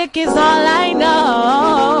music is all I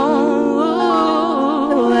know.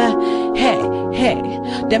 Hey,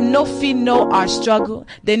 them no feel know our struggle.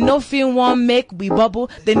 They no feel want make we bubble.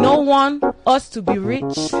 They no want us to be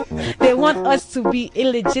rich. They want us to be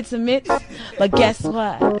illegitimate. But guess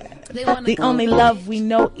what? The only love we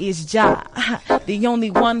know is Jah. The only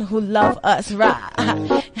one who love us right.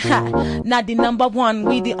 Not the number one,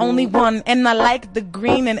 we the only one. And I like the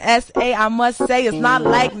green and SA. I must say it's not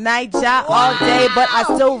like Niger all day, but I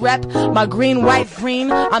still rep my green, white, green.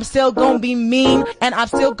 I'm still gonna be mean and I'm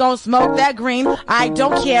still gonna smoke that green. I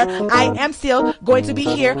don't care. I am still going to be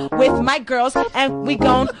here with my girls and we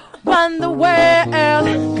gon' run the world,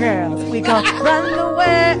 girls. We gon' run the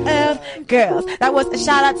world, girls. That was a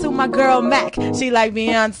shout out to my girl Mac. She like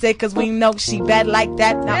Beyonce cause we know she bad like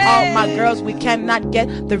that. Now all my girls, we cannot get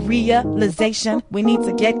the realization. We need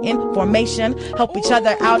to get information, help each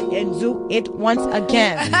other out and do it once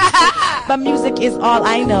again. But music is all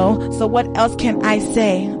I know, so what else can I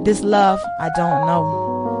say? This love, I don't know.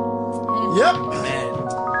 Yep.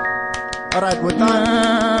 All right, without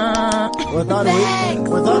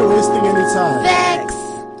wasting any time. Thanks.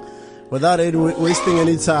 Without wasting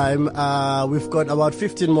any time, we've got about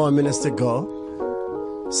 15 more minutes to go.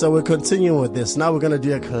 So we're continuing with this. Now we're going to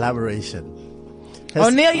do a collaboration.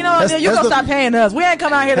 O'Neal, you know, O'Neal, you gonna stop paying us. We ain't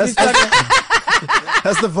come out here to be stuck.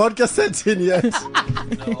 Has the vodka set in yet?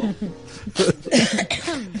 No.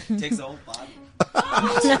 Takes a whole bottle.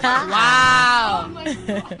 Wow.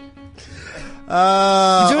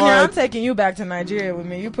 Junior, right. I'm taking you back to Nigeria with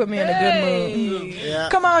me. You put me in a good mood. Yeah.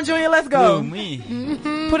 Come on, Junior, let's go. Me.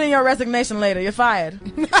 Mm-hmm. Put in your resignation later. You're fired.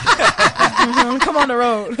 Come on the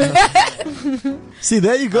road. See,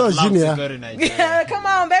 there you go, Junior. Yeah, come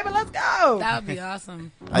on, baby, let's go. That would be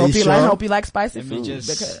awesome. Hope you like spicy food.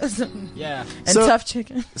 Yeah. And tough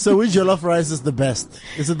chicken. So which jollof rice is the best?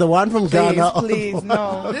 Is it the one from Ghana? Please,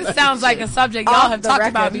 no. This sounds like a subject y'all have talked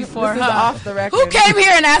about before, this is off the record. Who came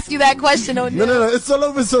here and asked you that question, O'Neal? No. It's all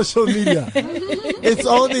over social media. It's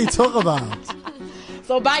all they talk about.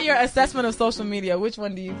 So by your assessment of social media, which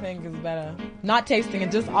one do you think is better? Not tasting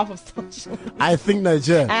it, just off of social media. I think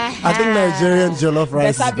Nigeria. I think Nigerian jollof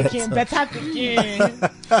rice is better.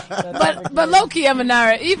 But low-key,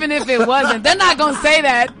 Nyra, even if it wasn't, they're not going to say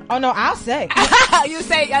that. Oh, no, I'll say. You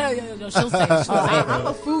say, she'll say. I'm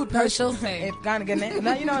a food person. She'll say. If Ghana get it,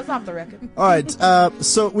 no, you know, it's off the record. All right,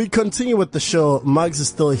 so we continue with the show. Maggz is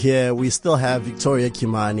still here. We still have Victoria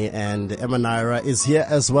Kimani, and Nyra is here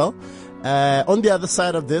as well. On the other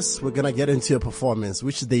side of this, we're going to get into a performance,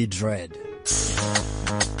 which they dread.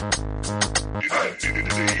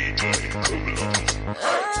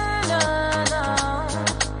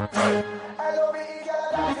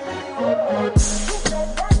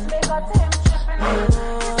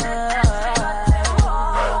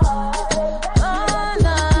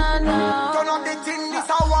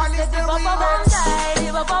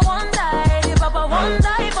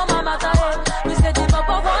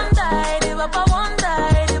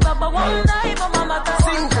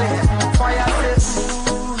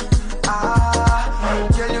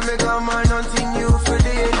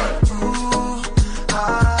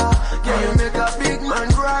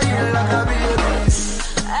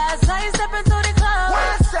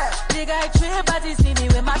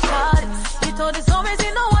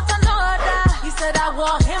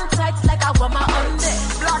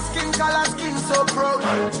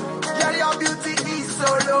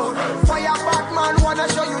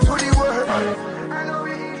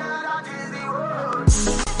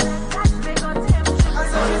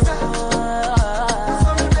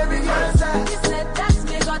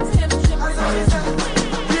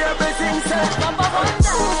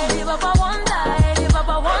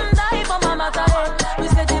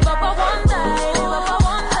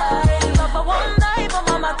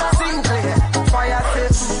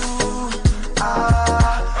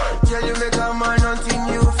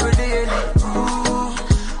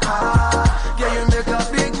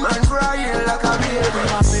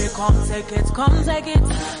 Come take it.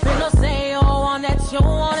 We no say you want it, you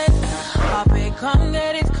want it. Papi, come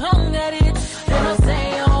get it, come get it. We no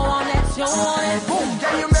say you want it, you want it. Boom,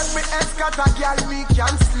 can you make me escort a girl, me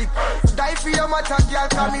can't sleep. Die for your matter, girl,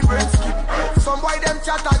 can me brain skip. Some boy them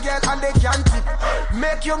chat a girl and they can't tip.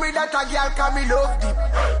 Make you me that a girl, can me love deep.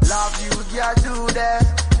 Love you, girl, do that.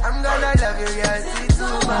 I'm gonna love you, girl, see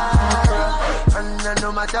tomorrow. And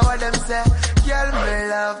no matter what them say, girl, me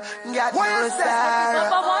love, got no sorrow.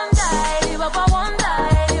 Papa one day, Papa one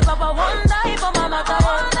day, Papa one day, for mama ta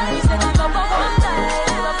one day. He said, Papa one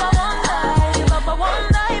day, Papa one day, Papa one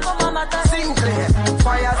day, for mama ta. Sinclair,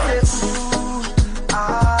 fire say, ooh,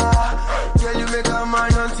 ah, girl, you make a man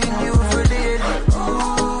hunting you for daily.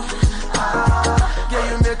 Ooh, ah, girl,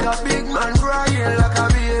 you make a big man crying like a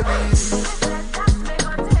baby.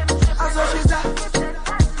 That's what she said.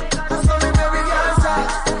 That's what me baby girl said.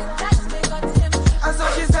 That's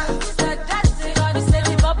what she said.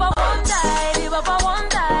 Papa one day, Papa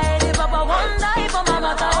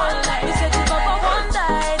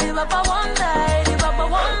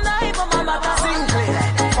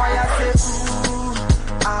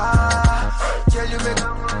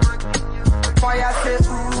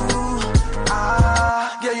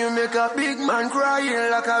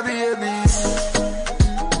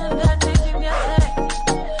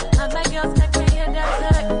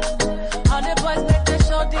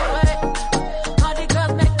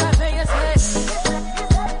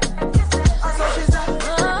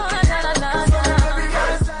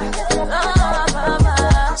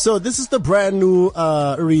So this is the brand new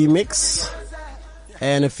remix,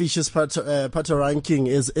 and it features Patoranking.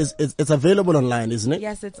 It's available online, isn't it?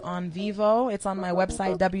 Yes, it's on Vivo. It's on my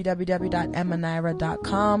website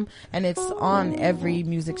www.emmanyra.com, and it's on every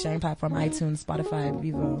music sharing platform: iTunes, Spotify,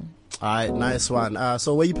 Vivo. All right, nice one.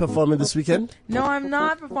 So where you performing this weekend? No, I'm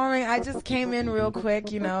not performing. I just came in real quick,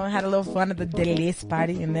 had a little fun at the Delace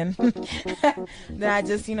party, and then then I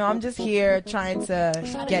just, I'm just here trying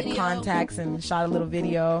to get contacts and shot a little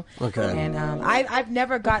video. Okay. And I've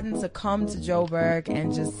never gotten to come to Joburg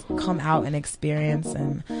and just come out and experience,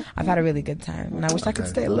 and I've had a really good time, and I wish I could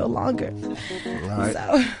stay a little longer. All right.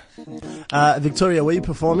 So. Victoria, where you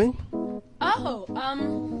performing?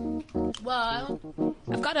 Well,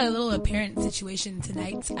 I've got a little appearance situation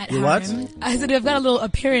tonight at Harem. What? I said I've got a little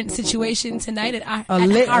appearance situation tonight at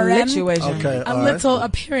Harem. A situation. Okay, a little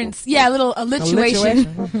appearance. Yeah, a little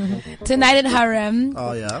alliteration. Tonight at Harem.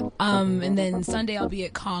 Oh, yeah. And then Sunday I'll be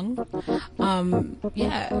at Kong.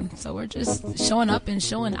 Yeah, so we're just showing up and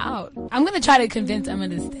showing out. I'm going to try to convince Emma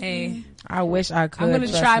to stay. I wish I could. I'm going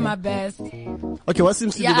to try my best. Okay, what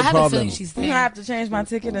seems to be the I have problem? a feeling she's staying. I have to change my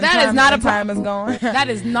ticket, and That is not a time is gone. That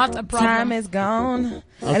is not a problem. Time is gone.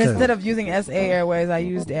 Okay. And instead of using SA Airways, I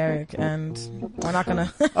used Eric, and we're not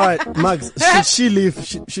gonna. All right, Maggz, should she leave?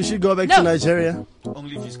 Should she go back to Nigeria?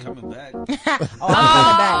 Only if he's coming back. I'm coming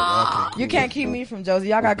back. You can't keep me from Josie.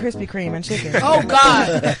 Y'all got Krispy Kreme and chicken. Oh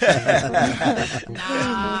God.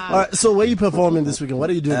 All right, so where you performing this weekend?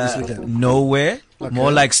 What are you doing this weekend? Nowhere. Okay.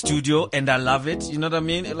 More like studio, and I love it. You know what I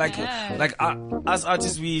mean? Like as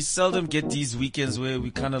artists, we seldom get these weekends where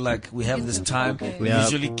we kind of we have this time. We're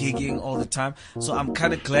usually gigging all the time. So I'm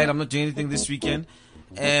kind of glad I'm not doing anything this weekend.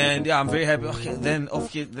 And yeah, I'm very happy. Then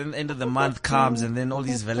the end of the month comes, and then all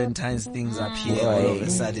these Valentine's things appear all of a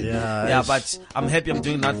sudden. Yeah, but I'm happy I'm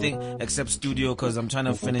doing nothing except studio because I'm trying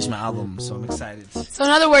to finish my album. So I'm excited. So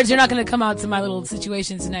in other words, you're not going to come out to my little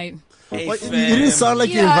situation tonight. Hey, you didn't sound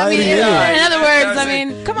like you're inviting me. In other words,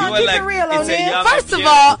 come on, keep it real, Oneal. First of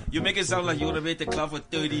all, you make it sound like you're gonna be at the club for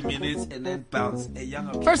 30 minutes and then bounce.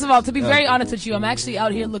 First of all, to be very honest with you, I'm actually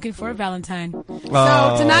out here looking for a Valentine.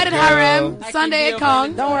 So tonight at Harem, Sunday at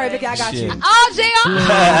Kong. Don't worry, Vicky, I got you. Oh, JR.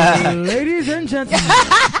 Ladies and gentlemen,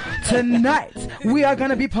 tonight we are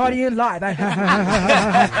gonna be partying live at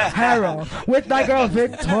Harem with my girl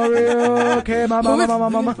Victoria. Okay, mama.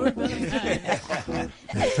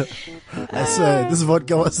 I swear, this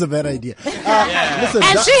vodka was a bad idea. Listen,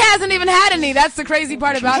 and she hasn't even had any. That's the crazy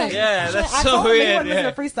part about it. Yeah, that's so weird. Listen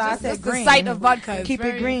to freestyle. I said green. The sight of vodka. Keep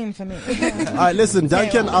it green for me. All right, listen,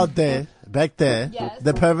 Duncan out there, back there,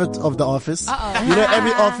 the pervert of the office. You know,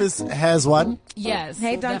 every office has one. Yes.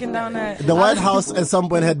 Hey, Dunkin' Donut. The White House at some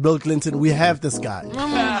point had Bill Clinton. We have this guy.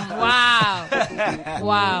 Wow.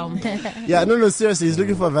 Wow. Yeah, no, seriously, he's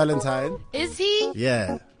looking for a Valentine. Is he?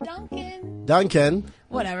 Yeah. Duncan.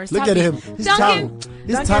 Whatever. Look at him. His tongue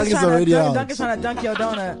is already out. Duncan's trying to dunk your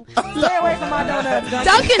donut. Stay away from my donut.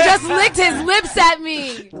 Duncan just licked his lips at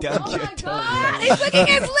me. Oh my God. He's licking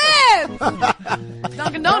his lips.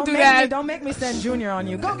 Duncan, don't do that. Don't make me send Junior on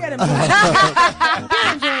you. Go get him. All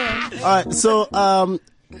right, so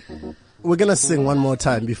we're gonna sing one more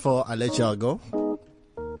time before I let y'all go.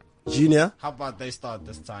 Junior. How about they start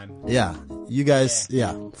this time? Yeah, you guys.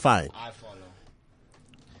 Yeah, fine. I follow.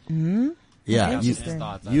 Hmm. Yeah,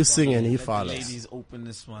 you sing and he follows. Ladies, open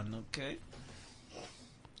this one, okay?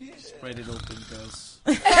 Spread it open, girls.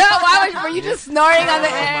 Were you just snoring on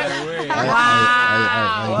the air?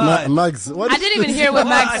 Wow. Maggz, I didn't even hear what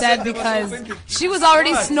Maggz said because she was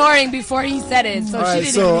already snoring before he said it. So she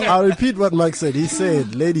didn't even hear. I'll repeat what Maggz said. He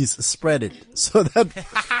said, ladies, spread it so that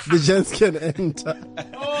the gents can enter.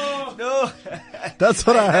 Oh, no. That's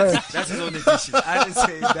what I heard. That's his own edition. I didn't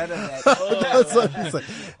say none of that. That's what he said.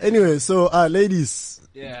 anyway, so ladies,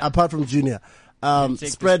 apart from Junior,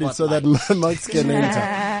 spread it so that Maggz can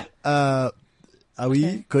enter. Are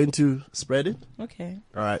we going to spread it? Okay.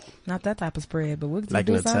 All right. Not that type of spread, but we'll like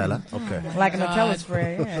do Nutella. Something. Okay. Like a Nutella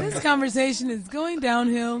spread. Yeah. This conversation is going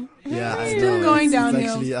downhill. Yeah, it's still going downhill.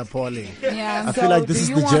 It's actually appalling. Yeah. I feel like this is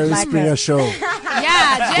the Jerry Springer show.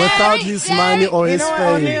 Yeah, Jerry. Without his money or his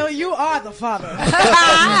fame. Oneal, you are the father.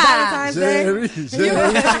 Jerry.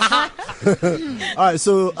 All right,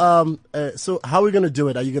 so how are we gonna do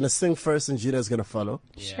it? Are you gonna sing first and Gina's gonna follow?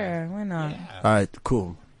 Sure, why not? All right,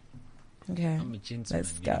 cool. Okay,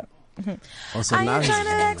 let's go. Also, I ain't trying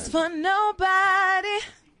to ask for nobody.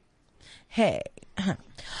 Hey,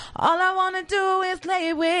 all I wanna do is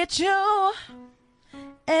lay with you.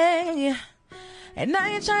 Hey, and I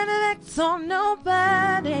ain't trying to act on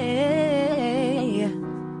nobody.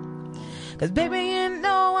 'Cause baby, you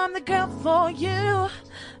know I'm the girl for you.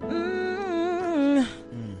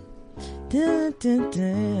 Dun, dun,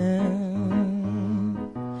 dun.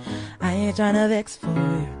 I ain't tryna vex for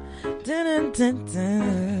you. Dun, dun, dun,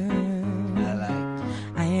 dun.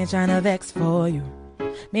 I ain't tryna vex for you.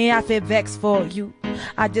 Me, I feel vex for you.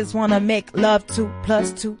 I just wanna make love 2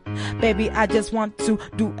 + 2. Baby, I just want to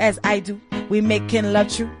do as I do. We making love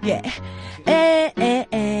true, yeah. Hey, hey,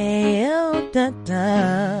 hey, oh, dun,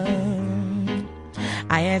 dun.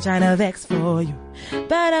 I ain't tryna vex for you.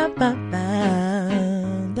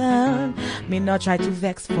 Ba-da-ba-ba-dun. Me not try to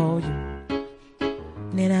vex for you.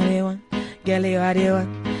 Nina the one, girl you are the one.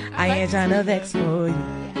 I ain't tryna vex for you.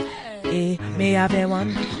 Eh, me have the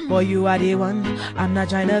one, boy you are the one. I'm not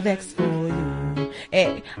tryna vex for you.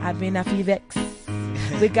 Eh, I've been a fee vex.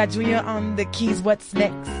 We got Junior on the keys, what's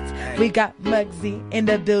next? We got Maggz in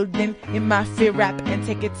the building, in my fear rap and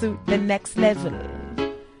take it to the next level.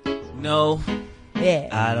 No, yeah,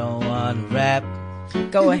 I don't want to rap.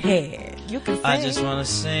 Go ahead, you can sing. I just want to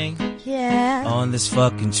sing, yeah, on this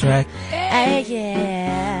fucking track. Hey,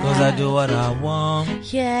 yeah, 'cause I do what I want.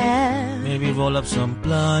 Yeah, maybe roll up some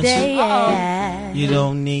blunts. Yeah, you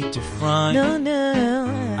don't need to front. No, no,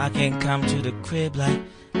 I can come to the crib like,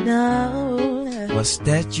 no. What's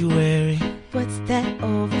that you wearing? What's that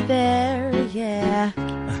over there? Yeah.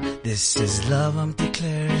 This is love I'm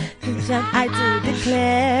declaring. I do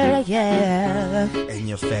declare, yeah. And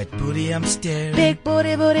your fat booty I'm staring. Big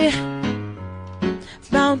booty, booty.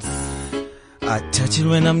 Bounce. I touch it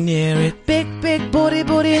when I'm near it. Big, big booty,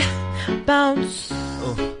 booty. Bounce.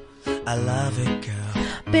 Oh, I love it, girl.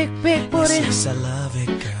 Big, big booty. Yes, I love it,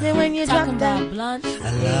 girl. Then when you talking drop about that blunt,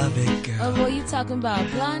 I love it, girl. oh boy, you talking about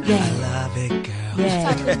blunt? Yeah. I love it, girl. Yeah.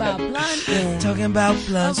 Talking about blunt? Yeah. Talking about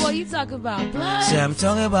blunts. Oh boy, you talking about blunt? See, I'm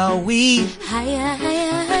talking about weed. Higher,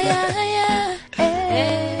 higher, higher, higher.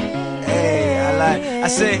 Hey, I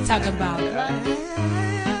say. Talking about blunt.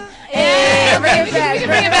 Yeah, bring it back,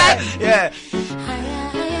 bring it back. Yeah. Higher,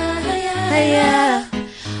 higher, higher, higher.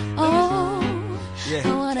 Oh, yeah. I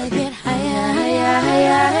wanna get higher, higher,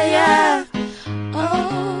 higher, higher. Oh,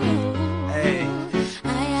 hey.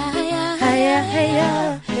 Higher, higher, Higher,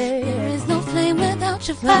 higher. There is no flame without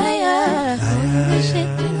your fire.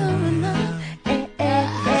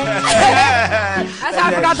 That's how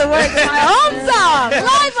I forgot the words in my own song,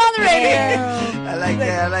 live on the radio. I like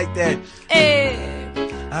that. I like that. Hey.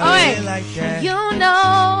 I really like that. You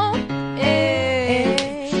know,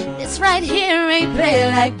 it's right here, ain't play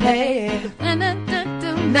like play.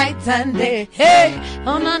 Night and day, hey,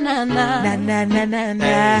 oh na na na, Na na na na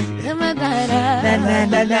na. na na na Na na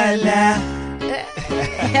na na na.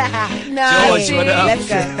 No, George, see, what up? Let's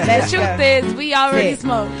go. the Let's truth go. is, we already Say,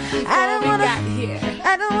 smoked. I don't wanna. Got here.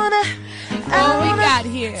 I don't wanna. Before we got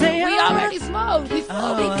here, Say, we already smoked.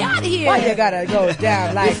 Before we got here, Why you gotta go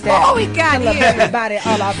down like that? Before we got Tell here, everybody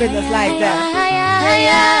all our business like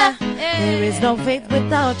that. There is no faith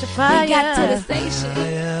without your fire. we got to the station,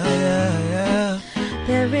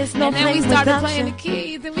 There is no and then we flame started without playing you. the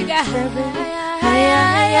keys, and we got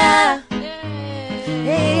Higher, yeah.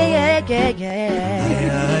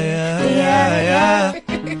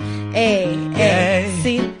 Hey, hey.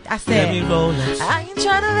 See, I Let me said, roll it. I ain't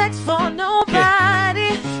trying to vex for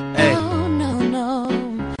nobody. Hey. no, no, no.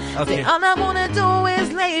 Okay. All I wanna do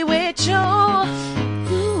is lay with you.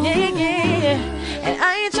 Yeah, yeah. And I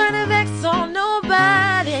ain't trying to vex on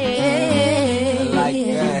nobody. Like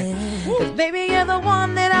that. 'Cause baby, you're the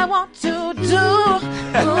one that I want to do.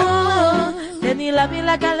 Then you love me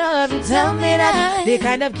like I love you. Tell me that the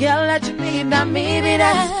kind of girl that you need, not maybe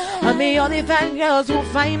that. I'm the only fan girls who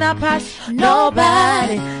find a pass.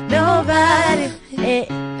 Nobody, nobody. Eh,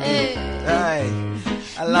 Hey.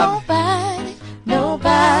 I love Nobody,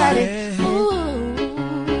 nobody. ooh,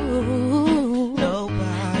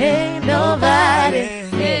 nobody. Hey, nobody.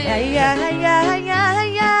 Yeah, yeah, yeah, yeah,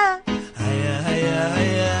 yeah.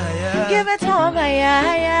 Give it to him,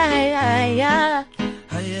 yeah, yeah, yeah, yeah.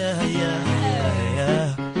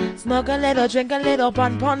 Smoke a little, drink a little,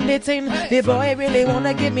 pon the thing. The boy really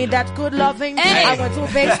wanna give me that good loving. Hey. I went to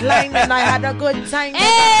baseline and I had a good time.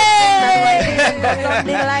 Hey. On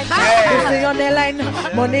the line, pussy on the line,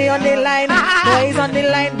 money on the line, boys on the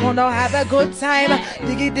line, wanna have a good time.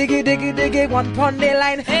 Diggy, diggy, diggy, diggy, one pon the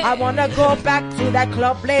line. I wanna go back to that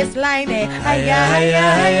club place line. Hey,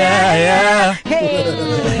 hey.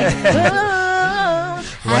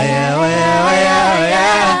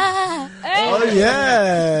 Oh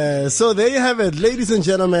yeah. So there you have it, ladies and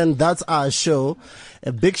gentlemen. That's our show.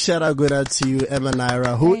 A big shout out good out to you, Emma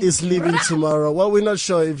Nyra, who is leaving tomorrow. Well, we're not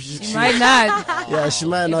sure if she might not. Yeah, she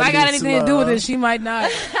might If not. I got leave anything to do with tomorrow. it, she might not.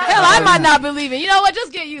 Hell, I might not believe it. You know what?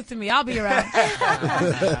 Just get used to me. I'll be around. This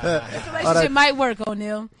relationship All right. might work,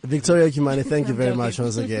 Oneal. Victoria Kimani, thank you very much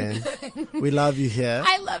once again. We love you here.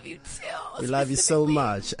 I love you too. We love you so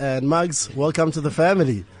much. And Maggz, welcome to the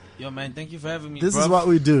family. Yo, man, thank you for having me. This is what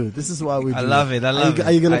we do. I love it.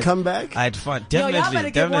 Are you going to come back? I had fun. Yo, Definitely. y'all better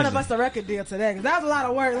get one of us a record deal today, because that was a lot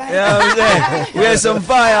of work. Like, We had some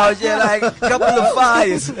fire out here, like a couple of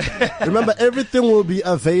fires. Remember, everything will be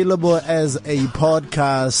available as a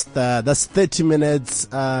podcast. That's 30 minutes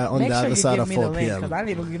on the other side of 4 p.m. Because I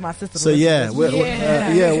need to give my sister. So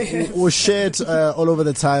we'll share it all over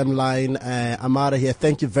the timeline. I'm out of here.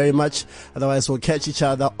 Thank you very much. Otherwise, we'll catch each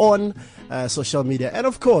other on social media. And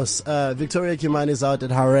of course, Victoria Kimani is out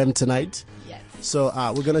at Harem tonight. Yes. So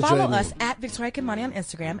we're going to join Follow us at Victoria Kimani on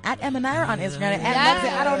Instagram, at Nyra on Instagram, and at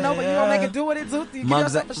Maggz. I don't know, but you're going to make it do what it do. You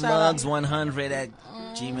Maggz 100 at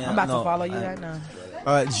Gmail. I'm about to follow you right now.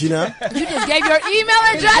 All right, Gina. You just gave your email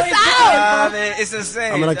address out. It's the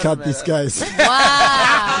same. I'm going to cut these guys.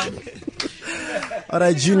 Wow. All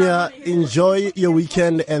right, Junior, enjoy your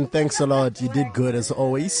weekend and thanks a lot. You did good as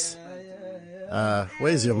always.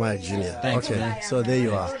 Where's your mic, Junior? Thanks, okay, man. so there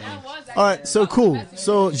you are. All right, so cool.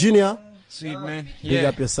 So, Junior, Sweet, man. big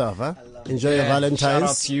up yourself, huh? Enjoy your Valentine's. Shout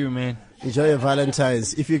out to you, man. Enjoy your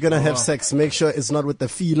Valentine's. If you're going to have sex, make sure it's not with the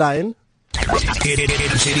feline.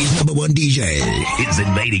 City's number one DJ. It's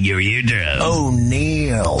invading your eardrum.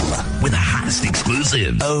 Oneal. With the hottest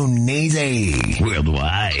exclusive. Oneal.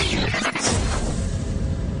 Worldwide.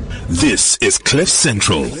 This is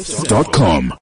CliffCentral.com.